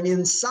 And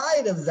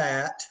inside of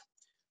that,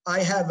 I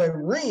have a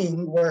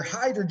ring where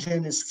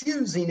hydrogen is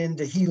fusing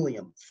into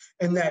helium.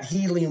 And that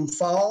helium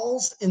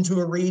falls into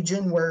a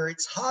region where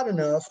it's hot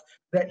enough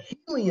that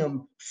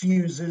helium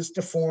fuses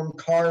to form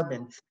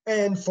carbon.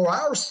 And for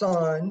our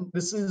sun,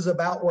 this is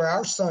about where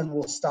our sun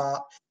will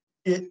stop.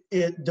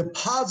 It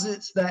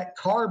deposits that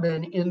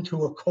carbon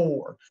into a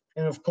core.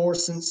 And of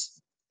course, since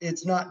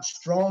it's not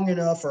strong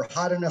enough or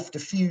hot enough to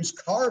fuse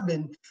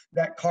carbon,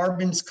 that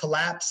carbon's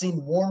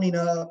collapsing, warming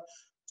up.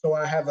 So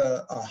I have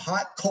a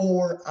hot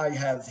core, I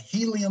have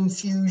helium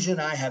fusion,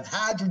 I have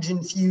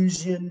hydrogen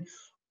fusion.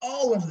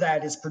 All of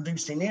that is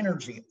producing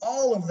energy.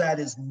 All of that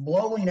is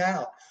blowing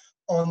out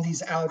on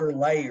these outer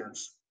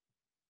layers.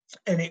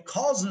 And it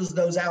causes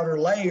those outer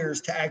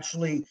layers to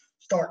actually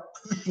start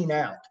pushing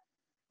out.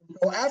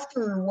 So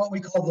after what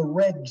we call the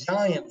red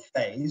giant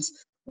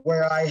phase,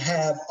 where I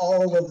have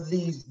all of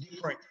these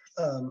different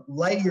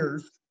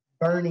layers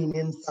burning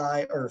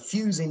inside or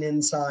fusing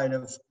inside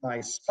of my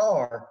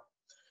star,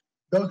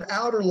 those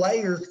outer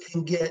layers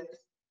can get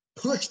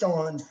pushed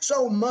on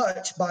so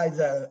much by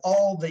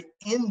all the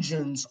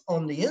engines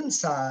on the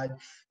inside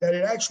that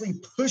it actually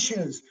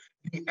pushes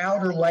the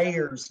outer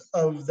layers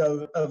of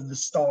the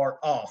star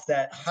off.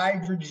 That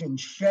hydrogen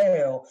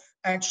shell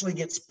actually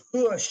gets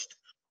pushed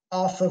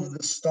off of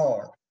the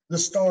star. The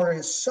star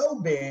is so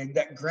big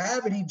that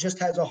gravity just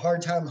has a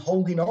hard time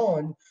holding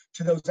on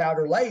to those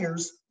outer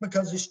layers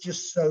because it's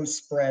just so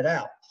spread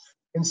out.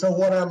 And so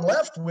what I'm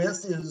left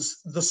with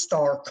is the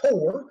star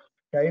core,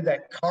 okay,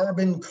 that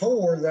carbon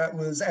core that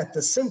was at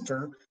the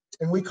center,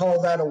 and we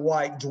call that a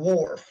white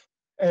dwarf.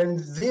 And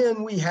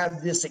then we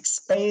have this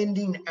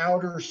expanding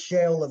outer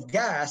shell of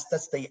gas,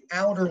 that's the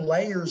outer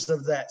layers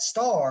of that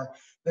star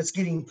that's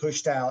getting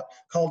pushed out,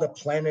 called a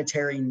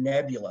planetary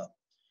nebula.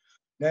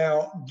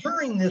 Now,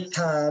 during this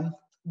time,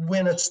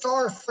 when a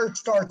star first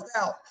starts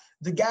out,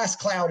 the gas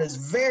cloud is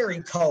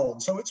very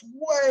cold. So it's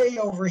way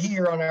over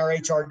here on our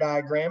HR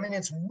diagram, and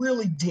it's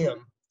really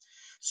dim.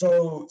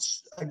 So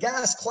a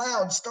gas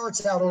cloud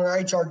starts out on our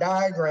HR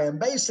diagram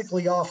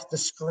basically off the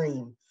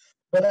screen.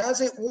 But as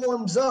it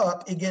warms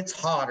up, it gets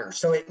hotter,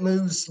 so it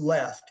moves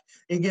left.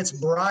 It gets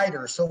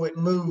brighter, so it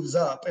moves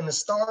up. And a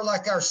star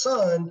like our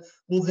sun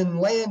will then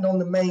land on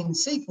the main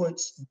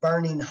sequence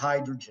burning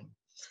hydrogen.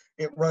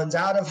 It runs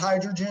out of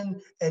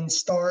hydrogen and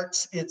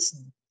starts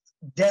its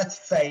death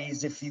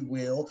phase, if you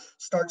will,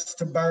 starts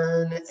to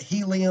burn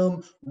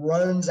helium,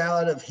 runs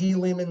out of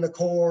helium in the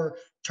core,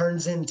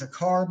 turns into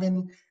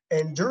carbon.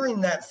 And during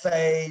that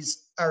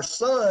phase, our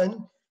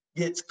sun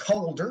gets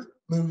colder,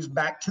 moves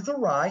back to the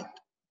right,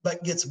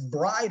 but gets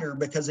brighter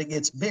because it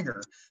gets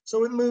bigger.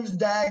 So it moves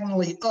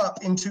diagonally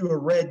up into a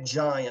red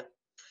giant.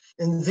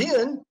 And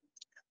then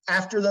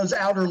after those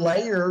outer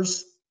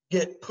layers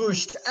get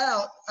pushed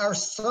out, our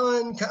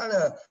sun kind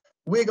of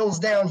wiggles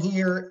down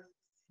here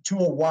to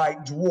a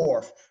white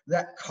dwarf,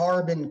 that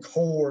carbon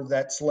core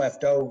that's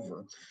left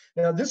over.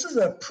 Now, this is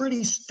a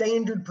pretty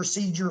standard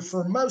procedure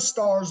for most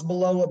stars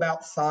below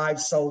about 5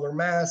 solar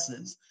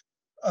masses.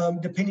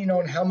 Depending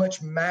on how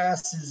much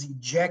mass is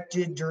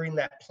ejected during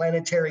that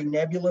planetary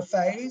nebula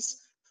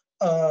phase,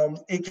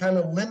 it kind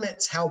of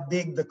limits how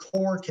big the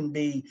core can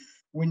be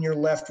when you're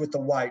left with a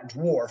white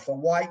dwarf. A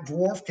white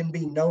dwarf can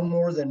be no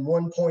more than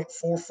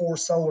 1.44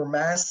 solar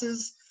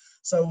masses.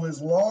 So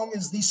as long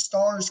as these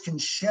stars can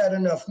shed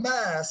enough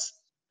mass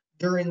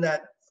during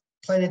that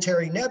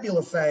planetary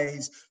nebula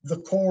phase, the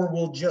core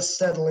will just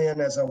settle in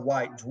as a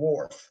white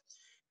dwarf.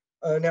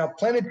 Now,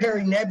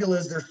 planetary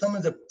nebulas, they're some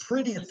of the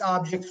prettiest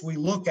objects we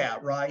look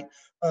at, right?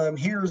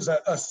 Here's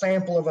a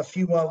sample of a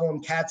few of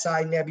them: Cat's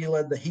Eye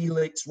Nebula, the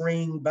Helix,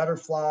 Ring,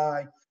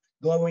 Butterfly,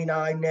 Glowing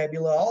Eye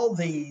Nebula. All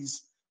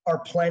these are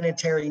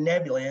planetary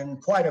nebulae,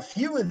 and quite a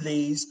few of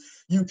these,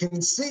 you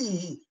can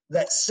see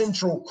that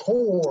central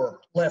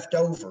core left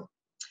over.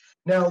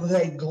 Now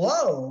they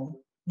glow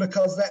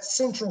because that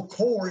central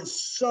core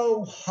is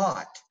so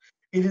hot.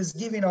 It is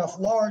giving off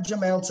large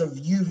amounts of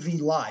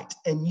UV light,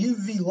 and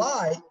UV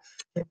light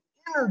can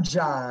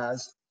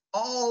energize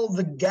all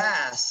the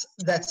gas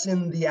that's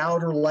in the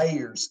outer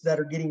layers that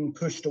are getting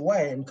pushed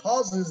away and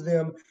causes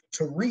them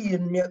to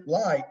re-emit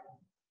light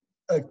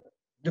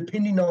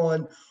depending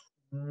on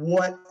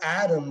what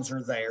atoms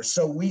are there.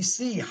 So we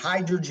see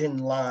hydrogen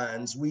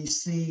lines, we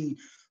see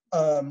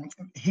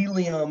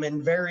helium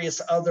and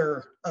various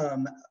other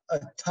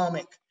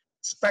atomic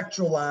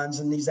spectral lines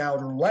in these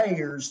outer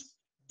layers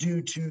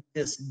due to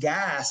this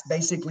gas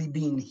basically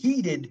being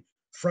heated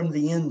from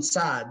the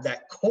inside,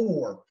 that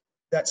core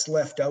that's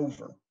left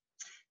over.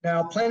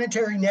 Now,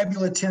 planetary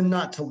nebula tend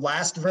not to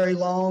last very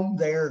long.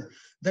 They're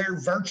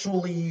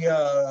virtually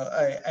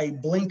a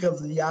blink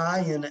of the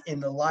eye in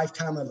the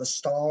lifetime of a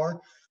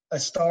star. A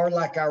star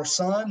like our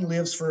sun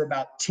lives for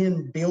about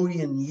 10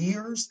 billion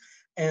years,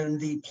 and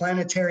the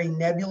planetary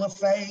nebula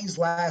phase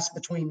lasts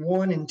between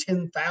 1 and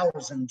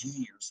 10,000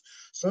 years.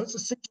 So it's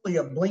essentially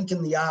a blink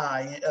in the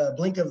eye, a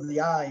blink of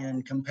the eye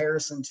in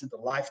comparison to the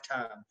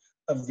lifetime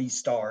of these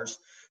stars.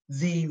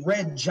 The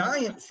red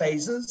giant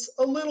phases,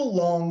 a little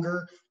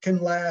longer,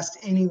 can last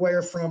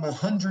anywhere from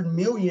 100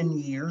 million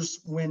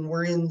years when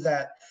we're in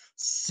that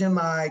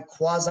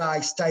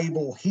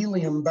semi-quasi-stable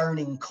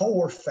helium-burning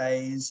core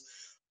phase,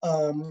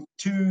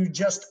 to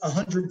just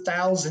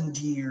 100,000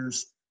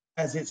 years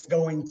as it's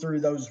going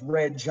through those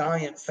red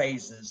giant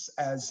phases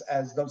as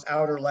those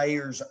outer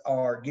layers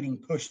are getting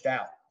pushed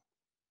out.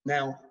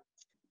 Now,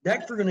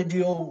 next, we're going to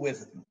deal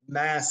with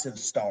massive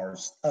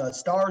stars,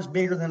 stars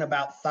bigger than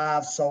about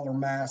 5 solar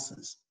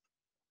masses.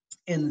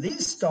 In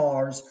these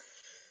stars,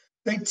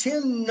 they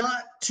tend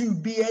not to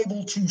be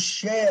able to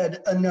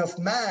shed enough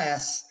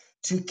mass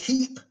to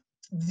keep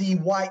the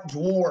white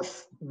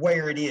dwarf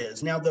where it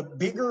is. Now, the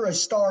bigger a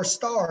star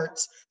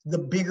starts, the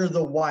bigger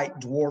the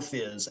white dwarf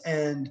is.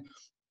 And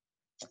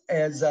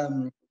as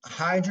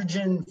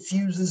hydrogen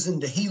fuses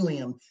into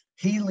helium,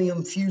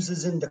 helium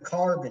fuses into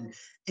carbon.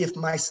 If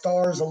my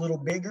star is a little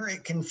bigger,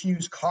 it can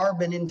fuse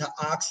carbon into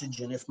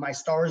oxygen. If my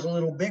star is a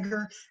little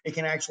bigger, it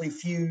can actually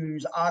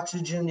fuse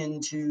oxygen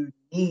into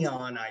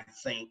neon, I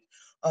think.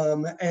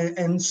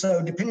 And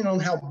so depending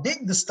on how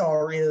big the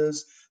star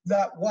is,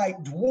 that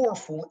white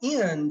dwarf will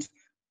end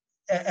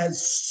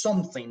as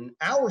something.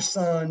 Our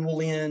sun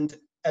will end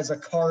as a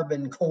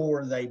carbon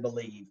core, they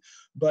believe.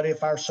 But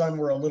if our sun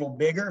were a little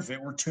bigger, if it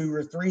were 2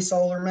 or 3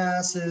 solar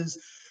masses,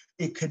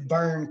 it could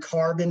burn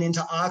carbon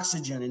into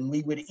oxygen, and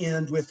we would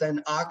end with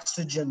an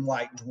oxygen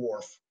white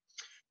dwarf.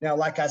 Now,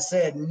 like I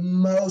said,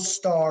 most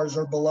stars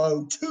are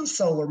below 2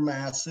 solar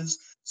masses,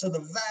 so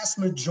the vast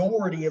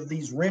majority of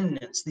these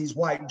remnants, these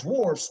white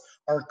dwarfs,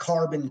 are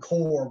carbon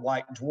core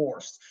white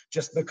dwarfs,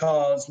 just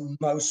because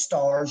most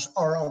stars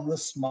are on the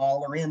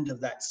smaller end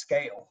of that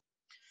scale.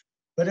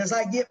 But as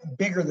I get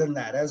bigger than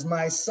that, as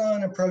my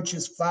sun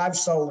approaches 5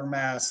 solar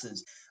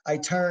masses, I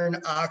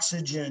turn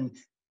oxygen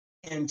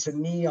into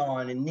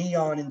neon, and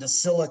neon into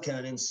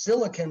silicon, and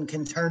silicon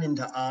can turn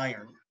into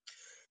iron.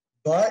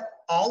 But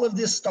all of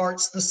this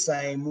starts the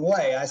same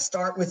way. I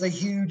start with a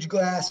huge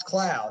gas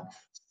cloud.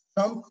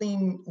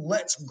 Something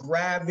lets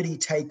gravity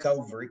take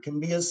over. It can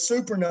be a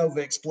supernova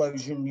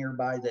explosion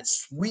nearby that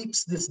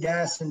sweeps this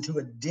gas into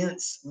a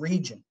dense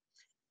region.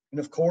 And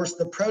of course,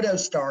 the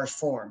protostar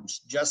forms,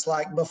 just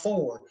like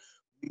before.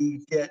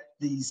 We get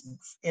these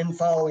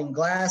infalling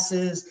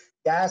gases,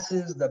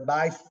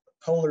 the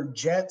bipolar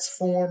jets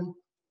form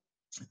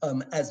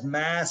as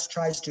mass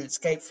tries to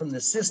escape from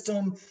the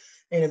system.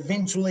 And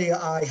eventually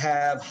I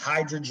have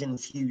hydrogen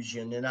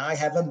fusion, and I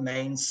have a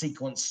main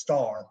sequence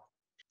star.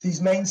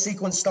 These main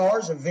sequence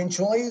stars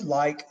eventually,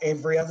 like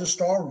every other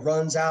star,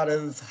 runs out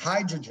of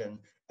hydrogen,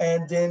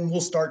 and then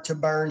will start to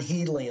burn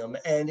helium,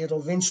 and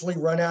it'll eventually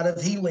run out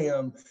of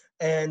helium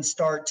and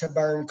start to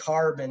burn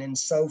carbon, and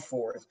so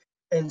forth.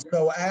 And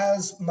so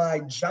as my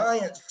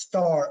giant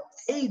star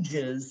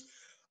ages,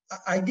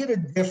 I get a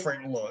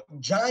different look.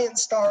 Giant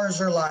stars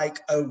are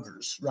like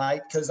ogres,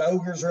 right? Because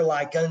ogres are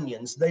like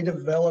onions. They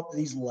develop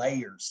these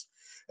layers.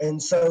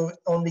 And so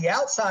on the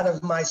outside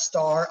of my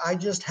star, I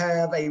just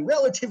have a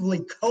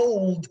relatively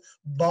cold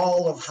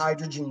ball of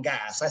hydrogen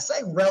gas. I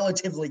say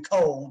relatively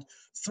cold,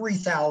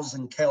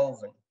 3,000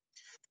 Kelvin.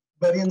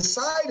 But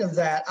inside of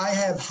that, I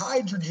have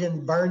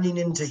hydrogen burning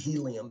into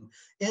helium.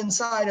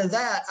 Inside of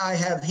that, I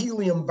have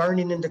helium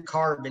burning into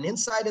carbon.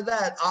 Inside of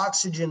that,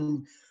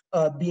 oxygen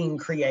being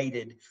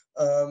created.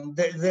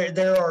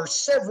 There are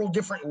several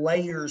different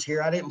layers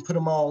here. I didn't put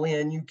them all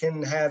in. You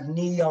can have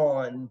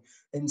neon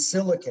and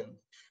silicon.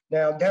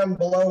 Now, down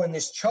below in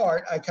this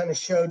chart, I kind of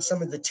showed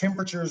some of the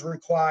temperatures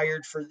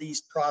required for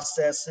these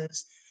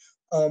processes.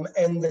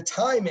 And the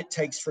time it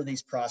takes for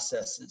these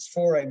processes.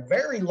 For a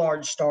very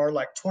large star,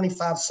 like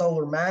 25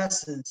 solar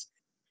masses,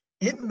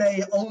 it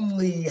may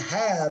only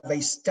have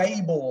a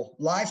stable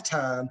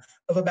lifetime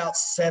of about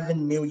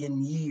 7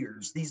 million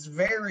years. These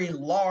very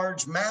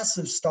large,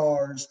 massive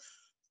stars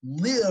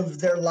live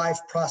their life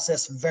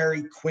process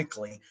very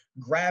quickly.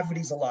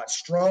 Gravity's a lot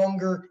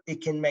stronger.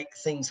 It can make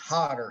things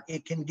hotter.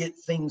 It can get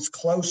things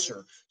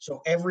closer.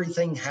 So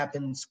everything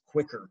happens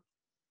quicker.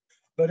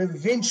 But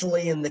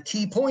eventually, and the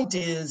key point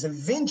is,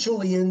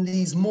 eventually in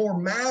these more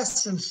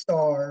massive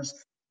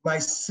stars, my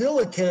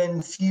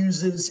silicon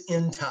fuses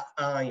into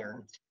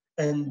iron.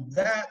 And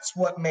that's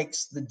what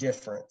makes the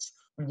difference.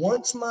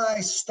 Once my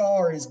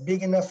star is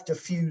big enough to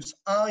fuse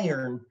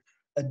iron,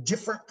 a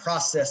different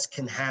process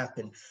can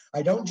happen.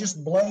 I don't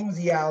just blow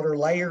the outer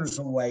layers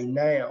away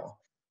now.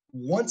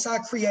 Once I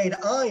create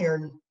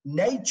iron,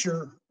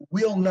 nature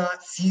will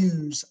not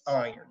fuse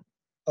iron.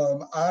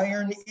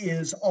 Iron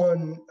is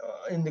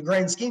in the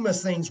grand scheme of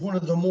things, one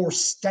of the more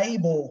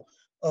stable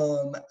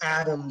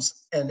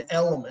atoms and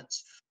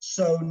elements.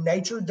 So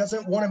nature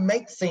doesn't want to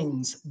make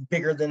things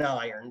bigger than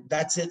iron.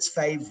 That's its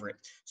favorite.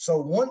 So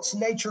once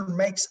nature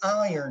makes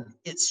iron,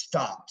 it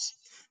stops,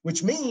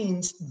 which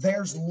means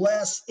there's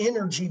less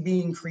energy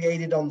being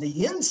created on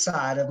the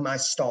inside of my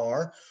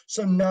star,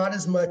 so not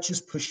as much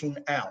is pushing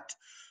out.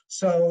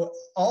 So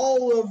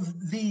all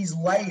of these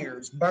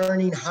layers,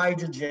 burning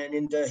hydrogen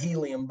into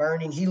helium,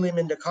 burning helium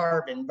into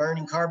carbon,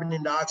 burning carbon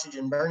into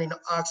oxygen, burning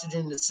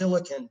oxygen into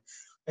silicon,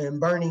 and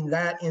burning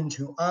that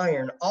into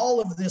iron, all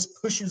of this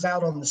pushes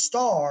out on the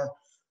star,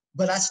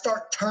 but I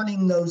start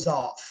turning those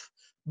off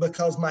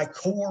because my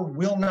core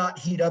will not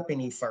heat up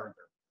any further.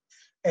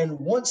 And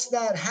once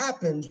that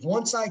happens,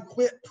 once I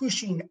quit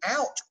pushing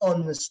out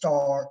on the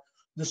star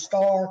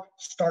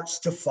starts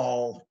to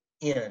fall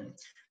in.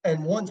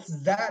 And once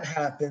that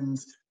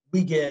happens,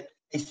 we get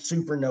a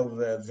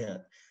supernova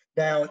event.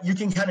 Now, you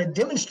can kind of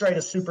demonstrate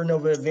a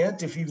supernova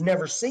event. If you've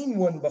never seen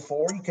one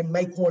before, you can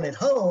make one at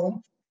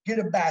home, get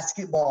a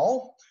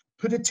basketball,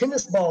 put a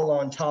tennis ball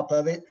on top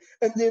of it,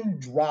 and then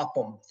drop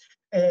them.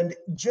 And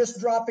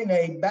just dropping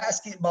a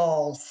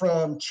basketball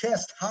from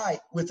chest height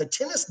with a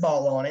tennis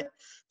ball on it,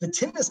 the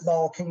tennis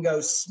ball can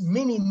go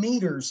many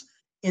meters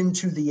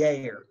into the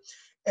air.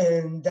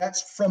 And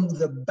that's from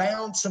the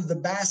bounce of the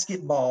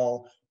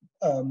basketball,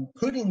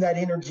 putting that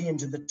energy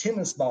into the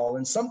tennis ball.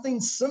 And something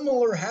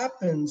similar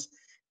happens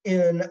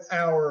in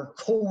our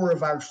core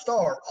of our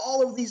star.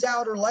 All of these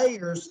outer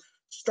layers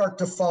start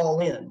to fall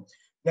in.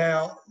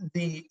 Now,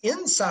 the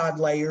inside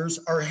layers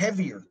are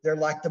heavier. They're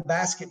like the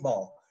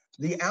basketball.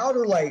 The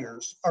outer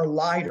layers are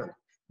lighter.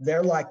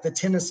 They're like the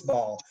tennis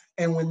ball.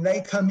 And when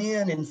they come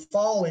in and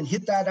fall and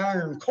hit that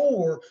iron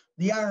core,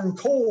 the iron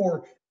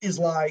core is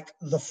like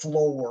the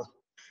floor.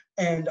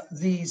 And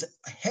these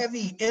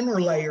heavy inner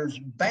layers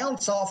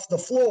bounce off the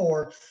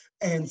floor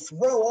and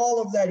throw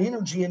all of that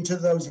energy into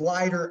those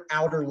lighter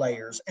outer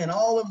layers. And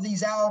all of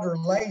these outer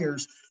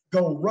layers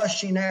go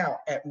rushing out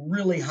at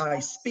really high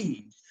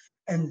speeds.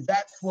 And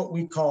that's what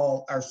we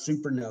call our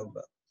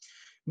supernova.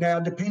 Now,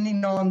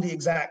 depending on the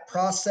exact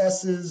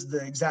processes,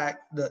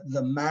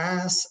 the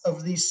mass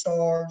of these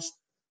stars,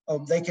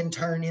 they can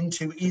turn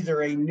into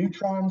either a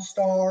neutron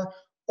star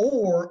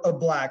or a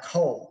black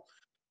hole.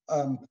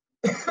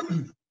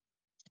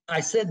 I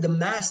said the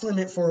mass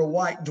limit for a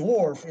white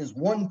dwarf is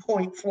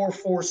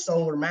 1.44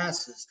 solar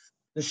masses,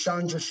 the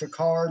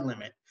Chandrasekhar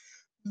limit.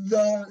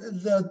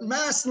 The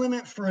mass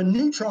limit for a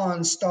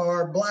neutron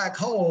star black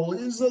hole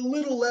is a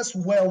little less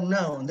well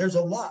known. There's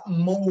a lot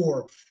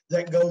more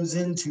that goes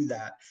into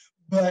that.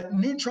 But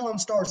neutron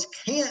stars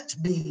can't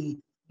be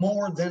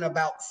more than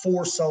about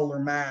 4 solar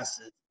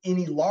masses.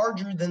 Any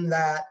larger than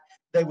that,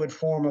 they would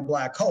form a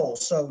black hole.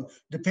 So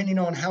depending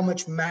on how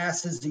much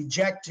mass is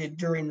ejected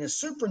during the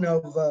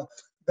supernova,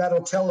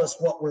 that'll tell us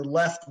what we're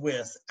left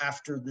with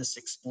after this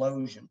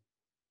explosion.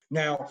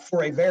 Now,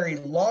 for a very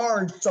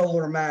large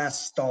solar mass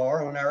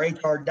star on our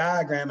HR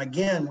diagram,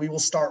 again, we will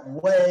start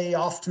way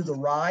off to the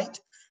right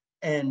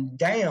and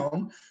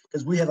down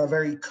because we have a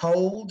very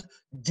cold,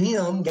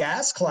 dim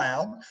gas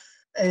cloud,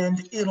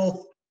 and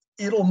it'll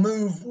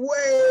move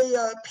way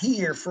up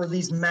here for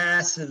these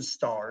massive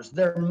stars.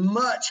 They're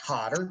much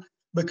hotter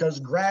because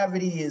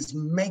gravity is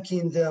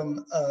making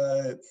them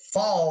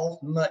fall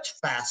much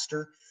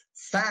faster.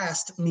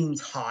 Fast means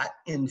hot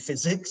in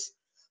physics.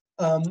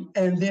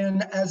 And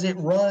then as it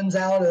runs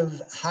out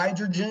of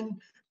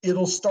hydrogen,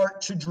 it'll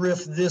start to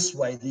drift this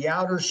way. The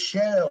outer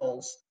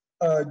shells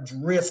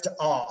drift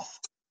off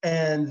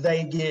and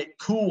they get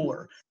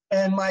cooler.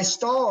 And my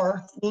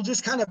star will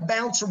just kind of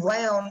bounce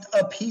around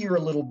up here a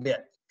little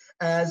bit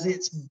as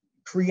it's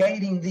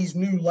creating these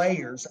new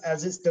layers,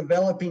 as it's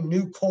developing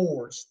new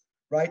cores,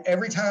 right?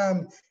 Every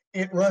time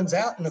it runs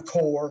out in a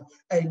core,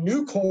 a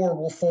new core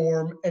will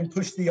form and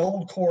push the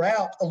old core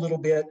out a little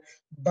bit,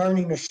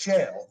 burning a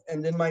shell.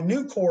 And then my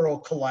new core will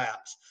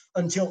collapse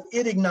until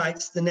it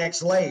ignites the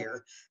next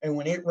layer. And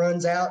when it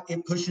runs out,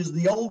 it pushes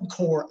the old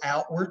core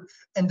outward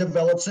and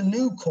develops a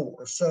new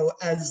core. So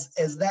as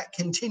that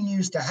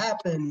continues to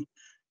happen,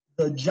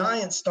 the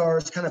giant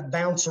stars kind of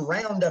bounce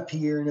around up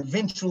here and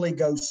eventually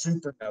go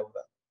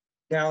supernova.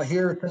 Now,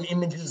 here are some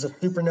images of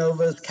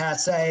supernovas.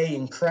 Cassia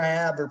and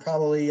Crab are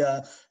probably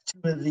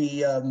two of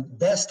the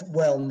best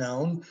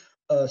well-known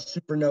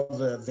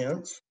supernova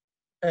events.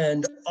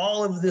 And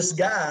all of this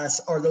gas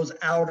are those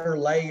outer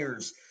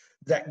layers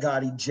that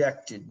got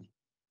ejected.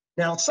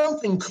 Now,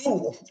 something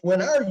cool,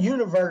 when our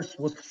universe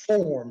was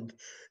formed,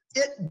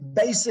 it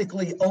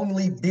basically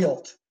only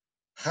built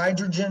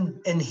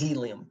hydrogen and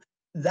helium.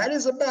 That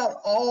is about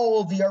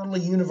all the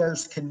early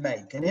universe can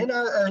make. And in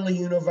our early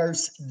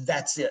universe,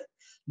 that's it.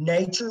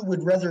 Nature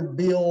would rather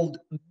build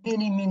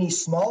many, many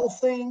small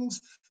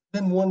things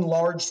than one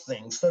large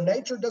thing. So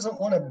nature doesn't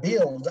want to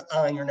build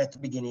iron at the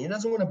beginning. It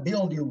doesn't want to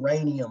build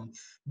uranium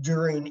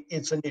during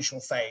its initial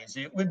phase.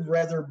 It would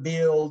rather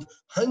build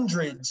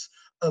hundreds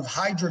of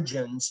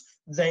hydrogens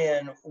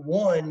than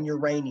one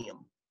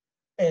uranium.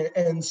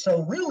 And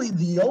so really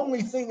the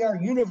only thing our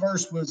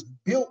universe was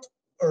built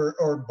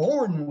or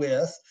born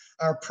with,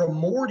 our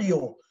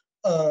primordial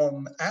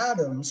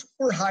atoms,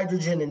 were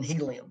hydrogen and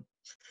helium.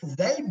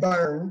 They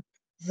burn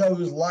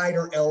those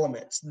lighter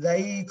elements.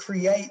 They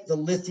create the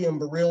lithium,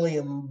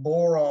 beryllium,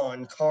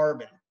 boron,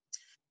 carbon,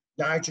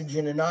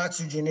 nitrogen, and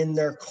oxygen in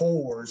their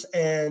cores.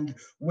 And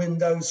when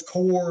those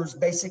cores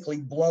basically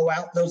blow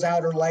out those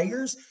outer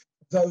layers,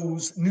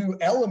 those new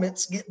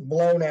elements get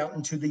blown out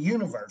into the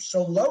universe.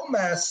 So low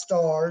mass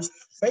stars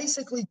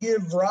basically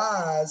give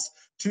rise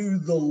to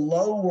the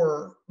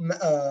lower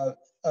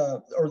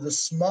or the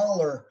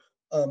smaller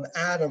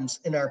atoms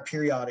in our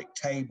periodic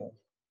table.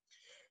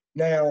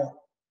 Now,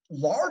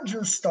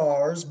 larger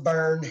stars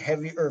burn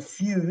heavy or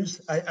fuse.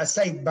 I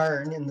say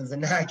burn in the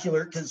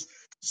vernacular because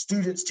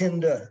students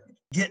tend to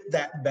get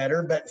that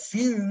better, but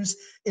fuse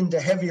into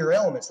heavier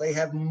elements. They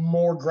have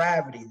more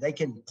gravity. They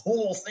can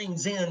pull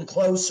things in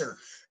closer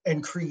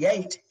and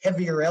create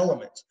heavier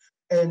elements.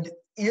 And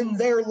in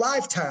their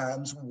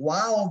lifetimes,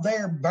 while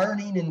they're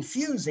burning and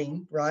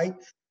fusing, right,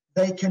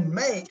 they can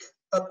make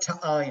up to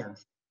iron.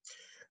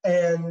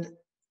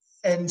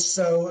 And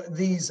so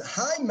these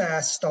high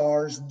mass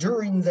stars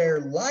during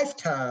their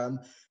lifetime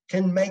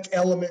can make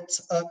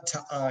elements up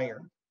to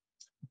iron.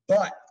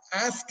 But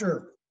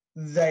after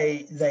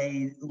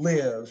they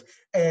live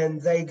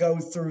and they go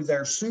through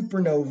their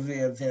supernova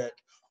event,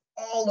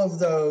 all of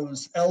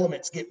those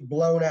elements get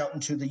blown out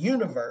into the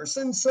universe.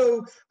 And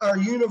so our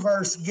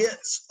universe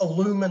gets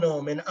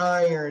aluminum and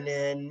iron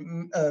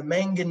and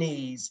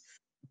manganese.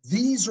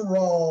 These are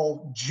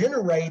all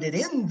generated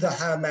in the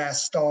high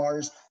mass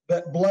stars,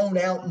 but blown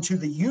out into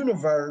the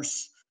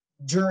universe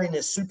during a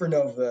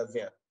supernova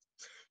event.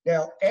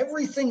 Now,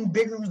 everything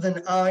bigger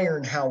than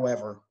iron,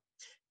 however,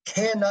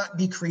 cannot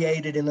be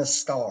created in a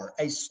star.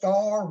 A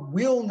star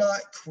will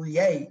not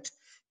create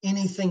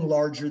anything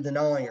larger than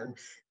iron.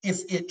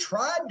 If it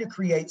tried to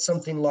create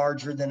something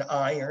larger than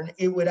iron,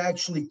 it would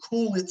actually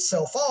cool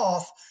itself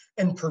off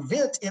and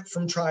prevent it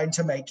from trying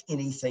to make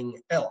anything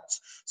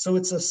else. So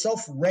it's a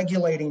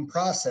self-regulating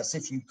process.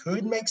 If you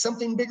could make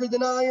something bigger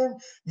than iron,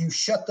 you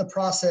shut the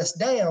process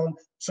down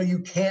so you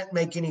can't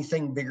make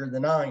anything bigger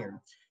than iron.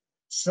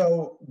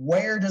 So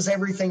where does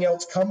everything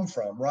else come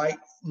from, right?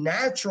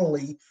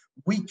 Naturally,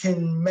 we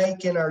can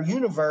make in our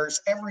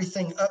universe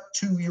everything up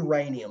to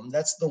uranium.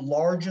 That's the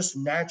largest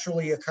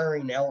naturally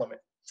occurring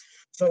element.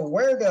 So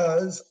where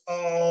does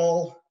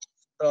all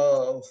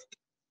of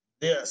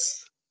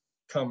this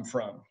come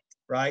from,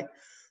 right?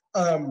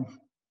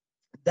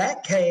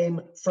 That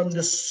came from the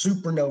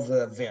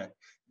supernova event,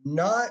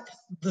 not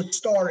the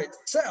star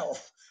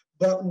itself,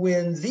 but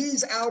when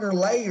these outer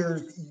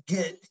layers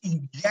get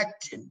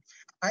ejected,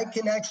 I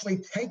can actually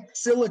take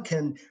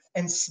silicon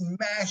and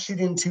smash it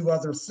into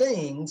other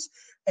things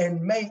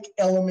and make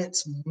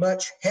elements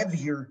much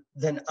heavier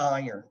than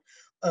iron.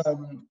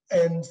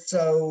 And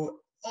so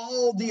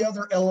all the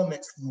other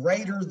elements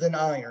greater than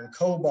iron,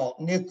 cobalt,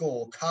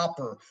 nickel,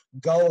 copper,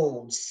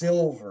 gold,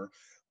 silver,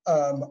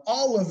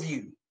 all of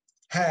you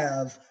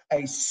have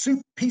a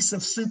piece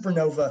of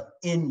supernova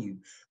in you.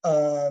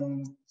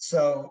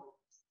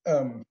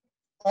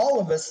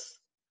 All of us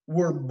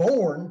were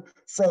born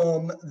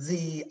from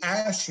the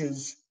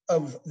ashes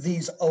of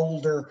these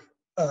older,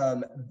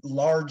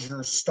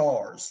 larger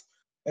stars.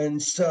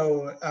 And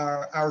so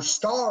our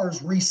stars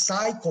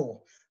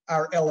recycle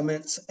our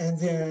elements and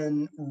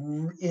then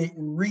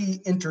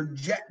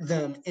reinterject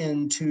them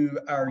into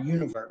our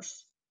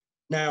universe.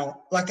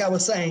 Now, like I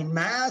was saying,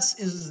 mass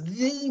is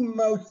the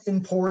most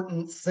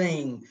important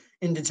thing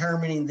in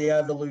determining the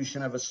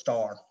evolution of a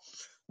star.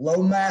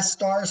 Low mass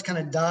stars kind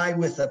of die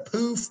with a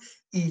poof,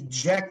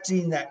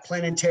 ejecting that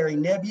planetary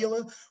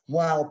nebula.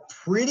 While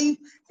pretty,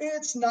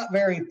 it's not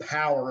very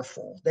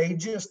powerful.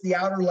 The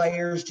outer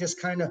layers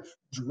just kind of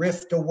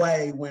drift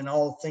away when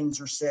all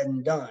things are said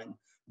and done.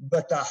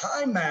 But the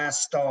high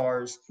mass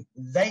stars,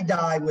 they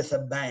die with a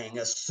bang,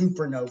 a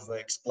supernova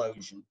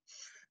explosion.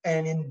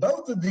 And in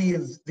both of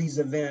these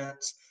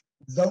events,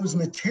 those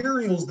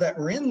materials that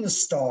were in the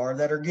star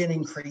that are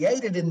getting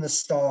created in the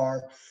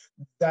star,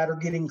 that are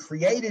getting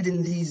created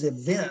in these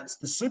events,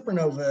 the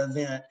supernova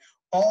event,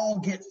 all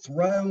get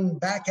thrown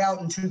back out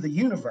into the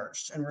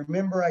universe. And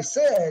remember, I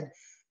said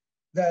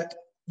that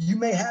you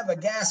may have a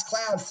gas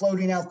cloud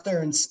floating out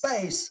there in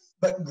space,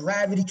 but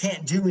gravity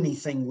can't do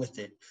anything with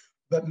it.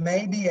 but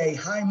maybe a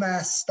high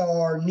mass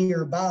star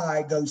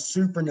nearby goes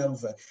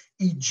supernova,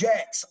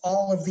 ejects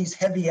all of these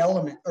heavy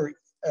elements, or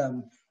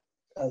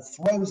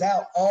throws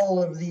out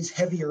all of these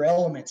heavier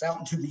elements out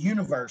into the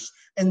universe,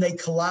 and they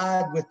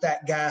collide with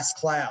that gas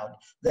cloud,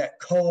 that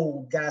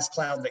cold gas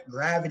cloud that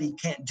gravity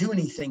can't do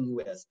anything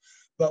with.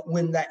 But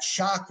when that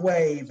shock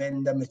wave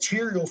and the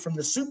material from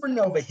the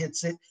supernova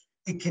hits it,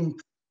 it can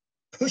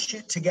push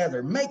it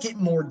together, make it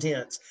more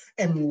dense,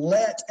 and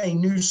let a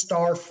new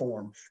star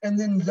form. And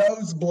then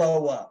those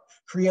blow up,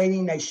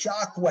 creating a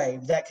shock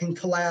wave that can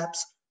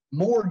collapse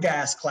more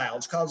gas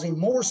clouds, causing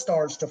more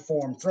stars to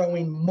form,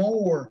 throwing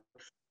more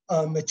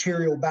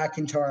material back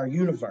into our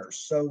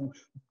universe. So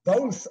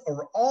both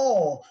or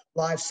all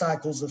life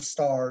cycles of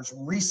stars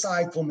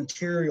recycle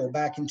material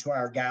back into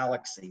our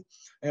galaxy.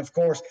 And of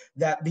course,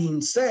 that being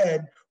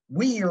said,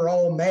 we are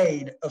all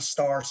made of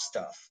star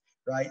stuff,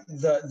 right?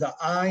 The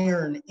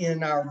iron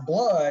in our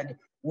blood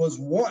was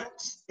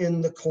once in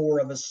the core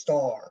of a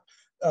star.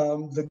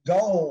 The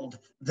gold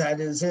that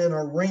is in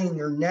a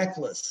ring or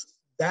necklace,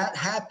 that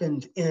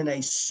happened in a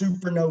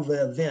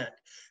supernova event.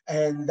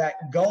 And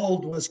that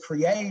gold was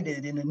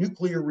created in a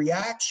nuclear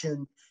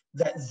reaction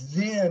that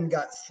then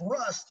got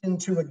thrust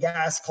into a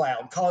gas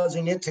cloud,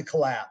 causing it to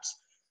collapse,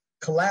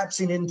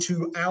 collapsing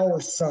into our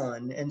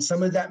sun. And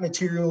some of that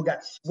material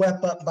got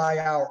swept up by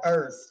our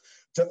Earth,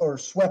 or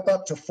swept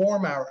up to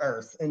form our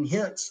Earth. And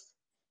hence,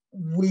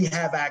 we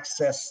have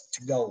access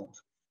to gold.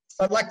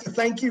 I'd like to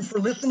thank you for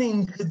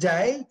listening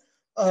today.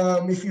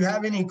 If you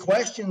have any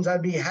questions,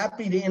 I'd be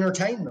happy to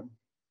entertain them.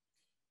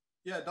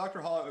 Yeah, Dr.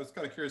 Hall, I was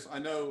kind of curious. I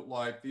know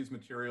like these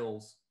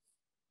materials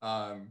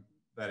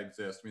that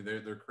exist, I mean,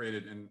 they're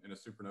created in a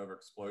supernova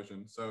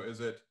explosion. So is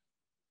it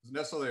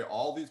necessarily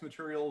all these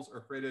materials are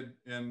created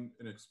in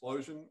an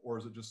explosion, or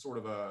is it just sort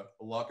of a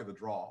luck of the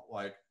draw?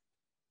 Like,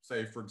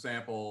 say, for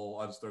example,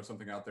 I'll just throw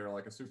something out there,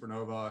 like a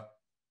supernova,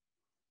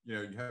 you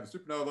know, you have a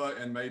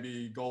supernova and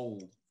maybe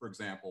gold, for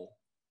example,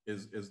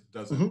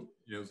 doesn't,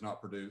 you know, is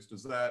not produced.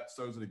 Is that,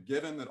 so is it a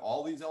given that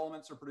all these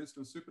elements are produced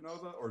in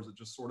supernova, or is it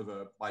just sort of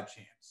a by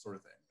chance sort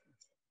of thing?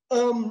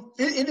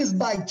 It is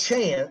by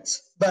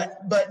chance,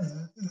 but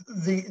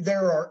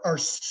there are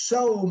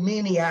so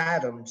many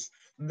atoms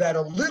that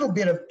a little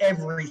bit of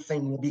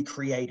everything will be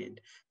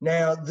created.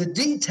 Now, the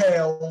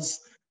details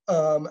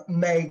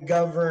may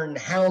govern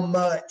how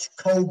much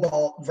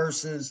cobalt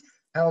versus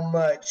how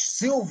much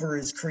silver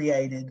is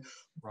created,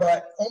 right,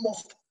 but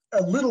almost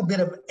a little bit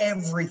of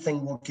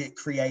everything will get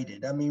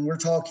created. I mean, we're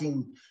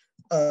talking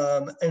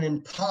an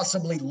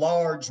impossibly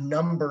large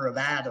number of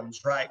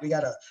atoms, right? We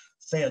got to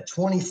say a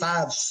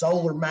 25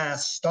 solar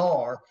mass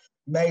star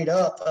made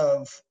up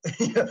of,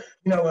 you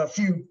know, a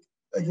few,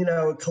 you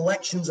know,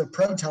 collections of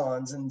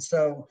protons. And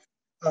so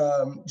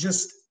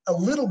just a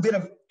little bit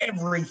of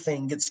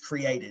everything gets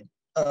created.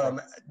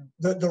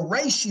 The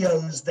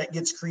ratios that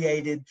gets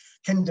created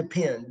can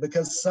depend,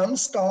 because some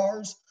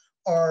stars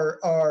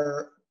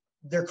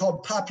they're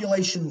called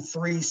population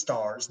 3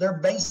 stars. They're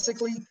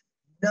basically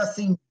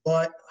nothing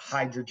but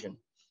hydrogen.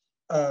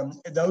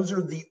 Those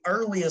are the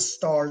earliest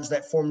stars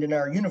that formed in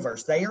our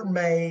universe. They are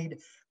made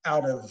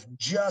out of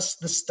just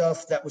the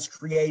stuff that was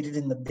created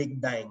in the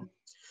Big Bang.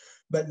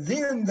 But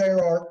then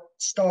there are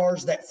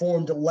stars that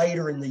formed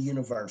later in the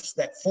universe,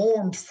 that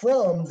formed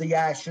from the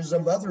ashes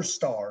of other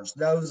stars.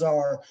 Those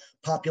are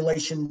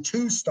population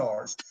 2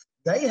 stars.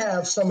 They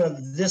have some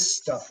of this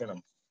stuff in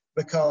them,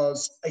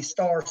 because a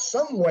star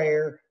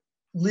somewhere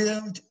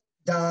lived,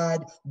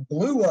 died,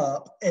 blew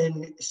up,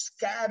 and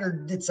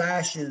scattered its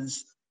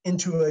ashes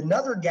into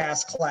another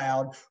gas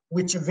cloud,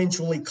 which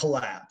eventually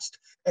collapsed.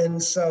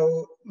 And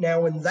so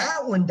now when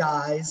that one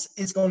dies,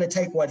 it's going to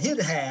take what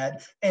it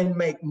had and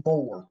make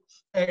more.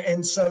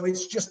 And so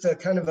it's just a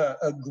kind of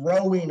a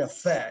growing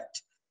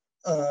effect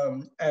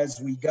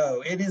as we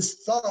go. It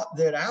is thought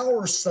that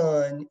our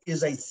sun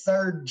is a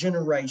 3rd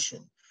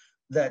generation,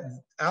 that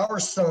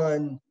our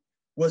sun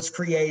was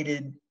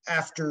created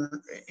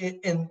after,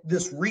 in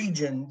this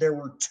region, there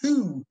were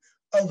 2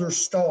 other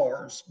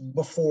stars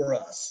before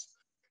us.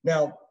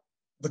 Now,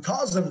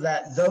 because of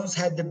that, those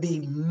had to be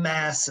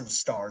massive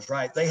stars,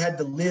 right? They had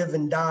to live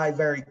and die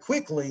very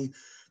quickly,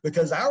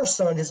 because our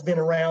sun has been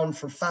around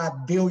for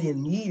 5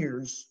 billion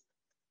years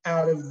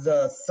out of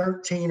the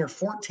 13 or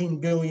 14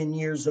 billion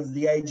years of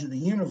the age of the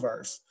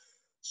universe.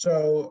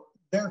 So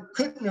there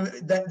couldn't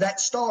have,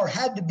 that star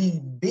had to be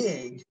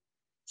big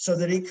so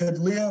that it could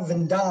live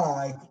and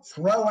die,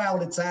 throw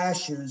out its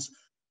ashes,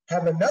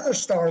 have another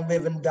star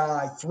live and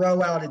die,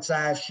 throw out its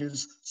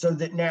ashes, so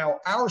that now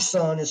our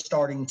sun is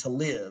starting to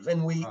live.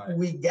 And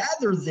we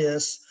gather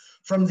this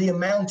from the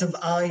amount of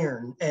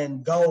iron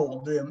and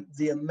gold,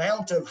 the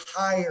amount of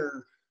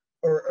higher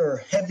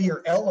or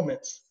heavier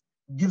elements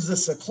gives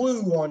us a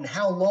clue on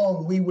how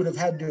long we would have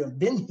had to have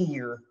been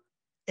here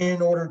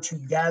in order to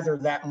gather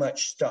that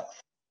much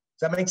stuff.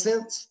 Does that make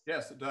sense?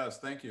 Yes, it does.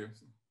 Thank you.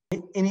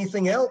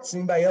 Anything else?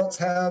 Anybody else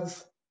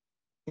have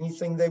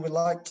anything they would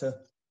like to?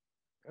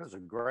 That was a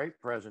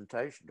great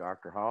presentation,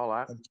 Dr.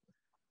 Hall.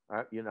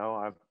 You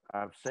know,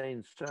 I've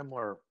seen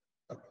similar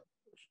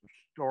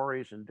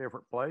stories in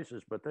different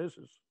places, but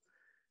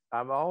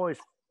I've always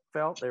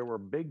felt there were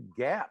big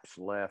gaps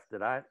left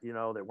that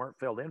that weren't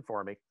filled in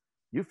for me.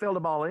 You filled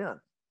them all in.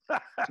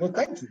 Well,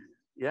 thank you.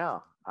 Yeah,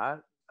 I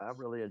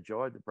really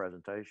enjoyed the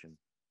presentation.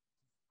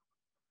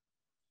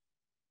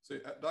 So,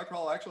 Dr.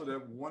 Hall, I actually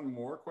have one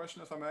more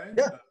question, if I may.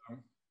 Yeah.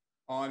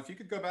 If you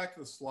could go back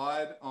to the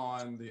slide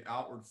on the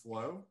outward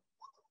flow.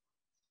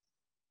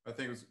 I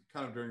think it was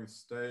kind of during the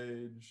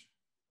stage.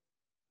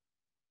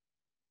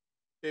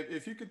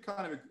 If you could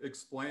kind of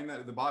explain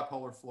that, the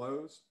bipolar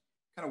flows,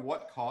 kind of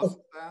what causes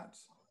that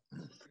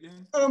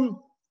again?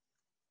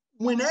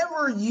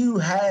 Whenever you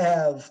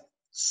have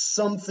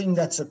something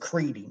that's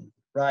accreting,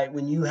 right?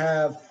 When you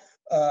have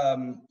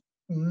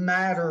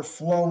matter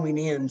flowing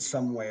in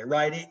somewhere,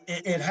 right?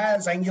 It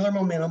has angular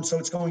momentum, so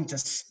it's going to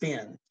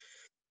spin.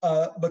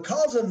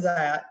 Because of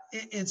that,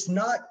 it's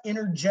not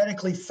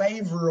energetically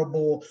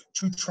favorable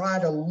to try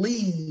to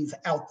leave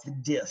out the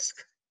disk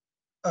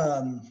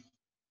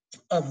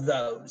of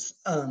those.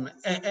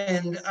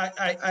 And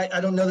I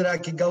don't know that I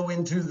could go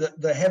into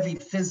the heavy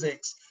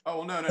physics.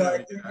 Oh, no.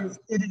 But Yeah.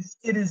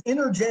 it is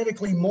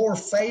energetically more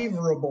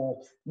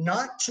favorable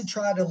not to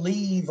try to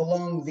leave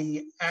along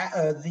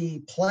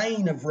the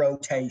plane of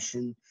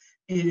rotation.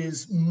 It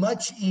is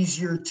much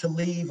easier to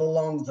leave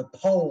along the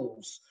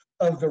poles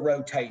of the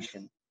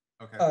rotation.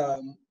 Okay.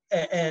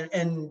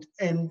 And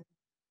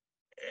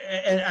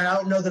I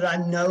don't know that I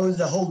know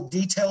the whole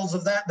details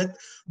of that,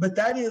 but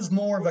that is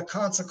more of a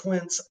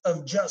consequence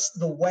of just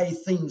the way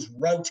things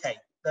rotate.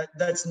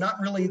 That's not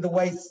really the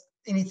way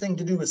anything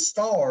to do with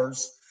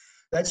stars.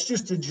 That's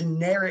just a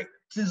generic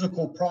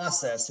physical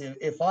process.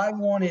 If I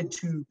wanted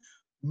to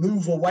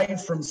move away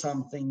from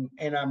something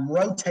and I'm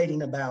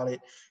rotating about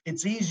it,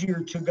 it's easier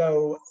to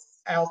go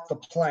out the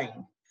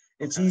plane.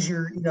 It's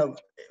easier,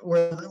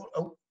 where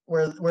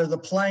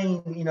the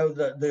plane,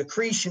 the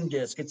accretion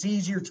disk, it's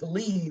easier to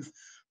leave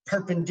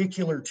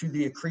perpendicular to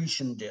the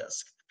accretion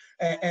disk.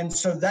 And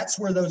so that's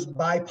where those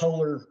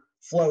bipolar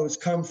flows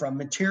come from.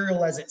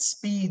 Material, as it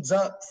speeds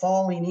up,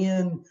 falling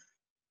in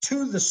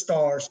to the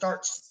star,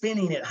 starts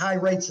spinning at high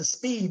rates of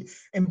speed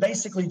and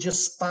basically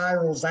just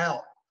spirals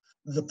out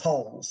the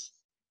poles.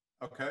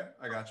 Okay,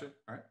 I got you.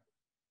 All right.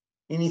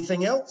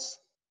 Anything else?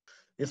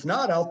 If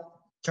not, I'll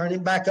turn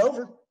it back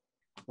over.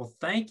 Well,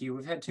 thank you.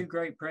 We've had two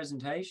great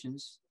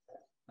presentations.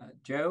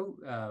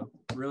 Joe,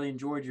 really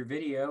enjoyed your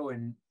video,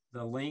 and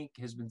the link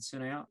has been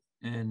sent out.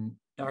 And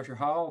Dr.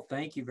 Hall,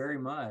 thank you very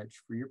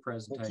much for your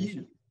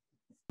presentation.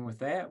 And with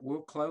that,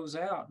 we'll close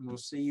out, and we'll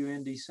see you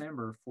in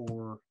December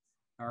for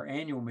our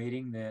annual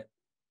meeting that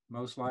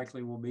most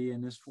likely will be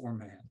in this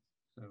format.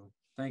 So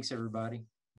thanks, everybody.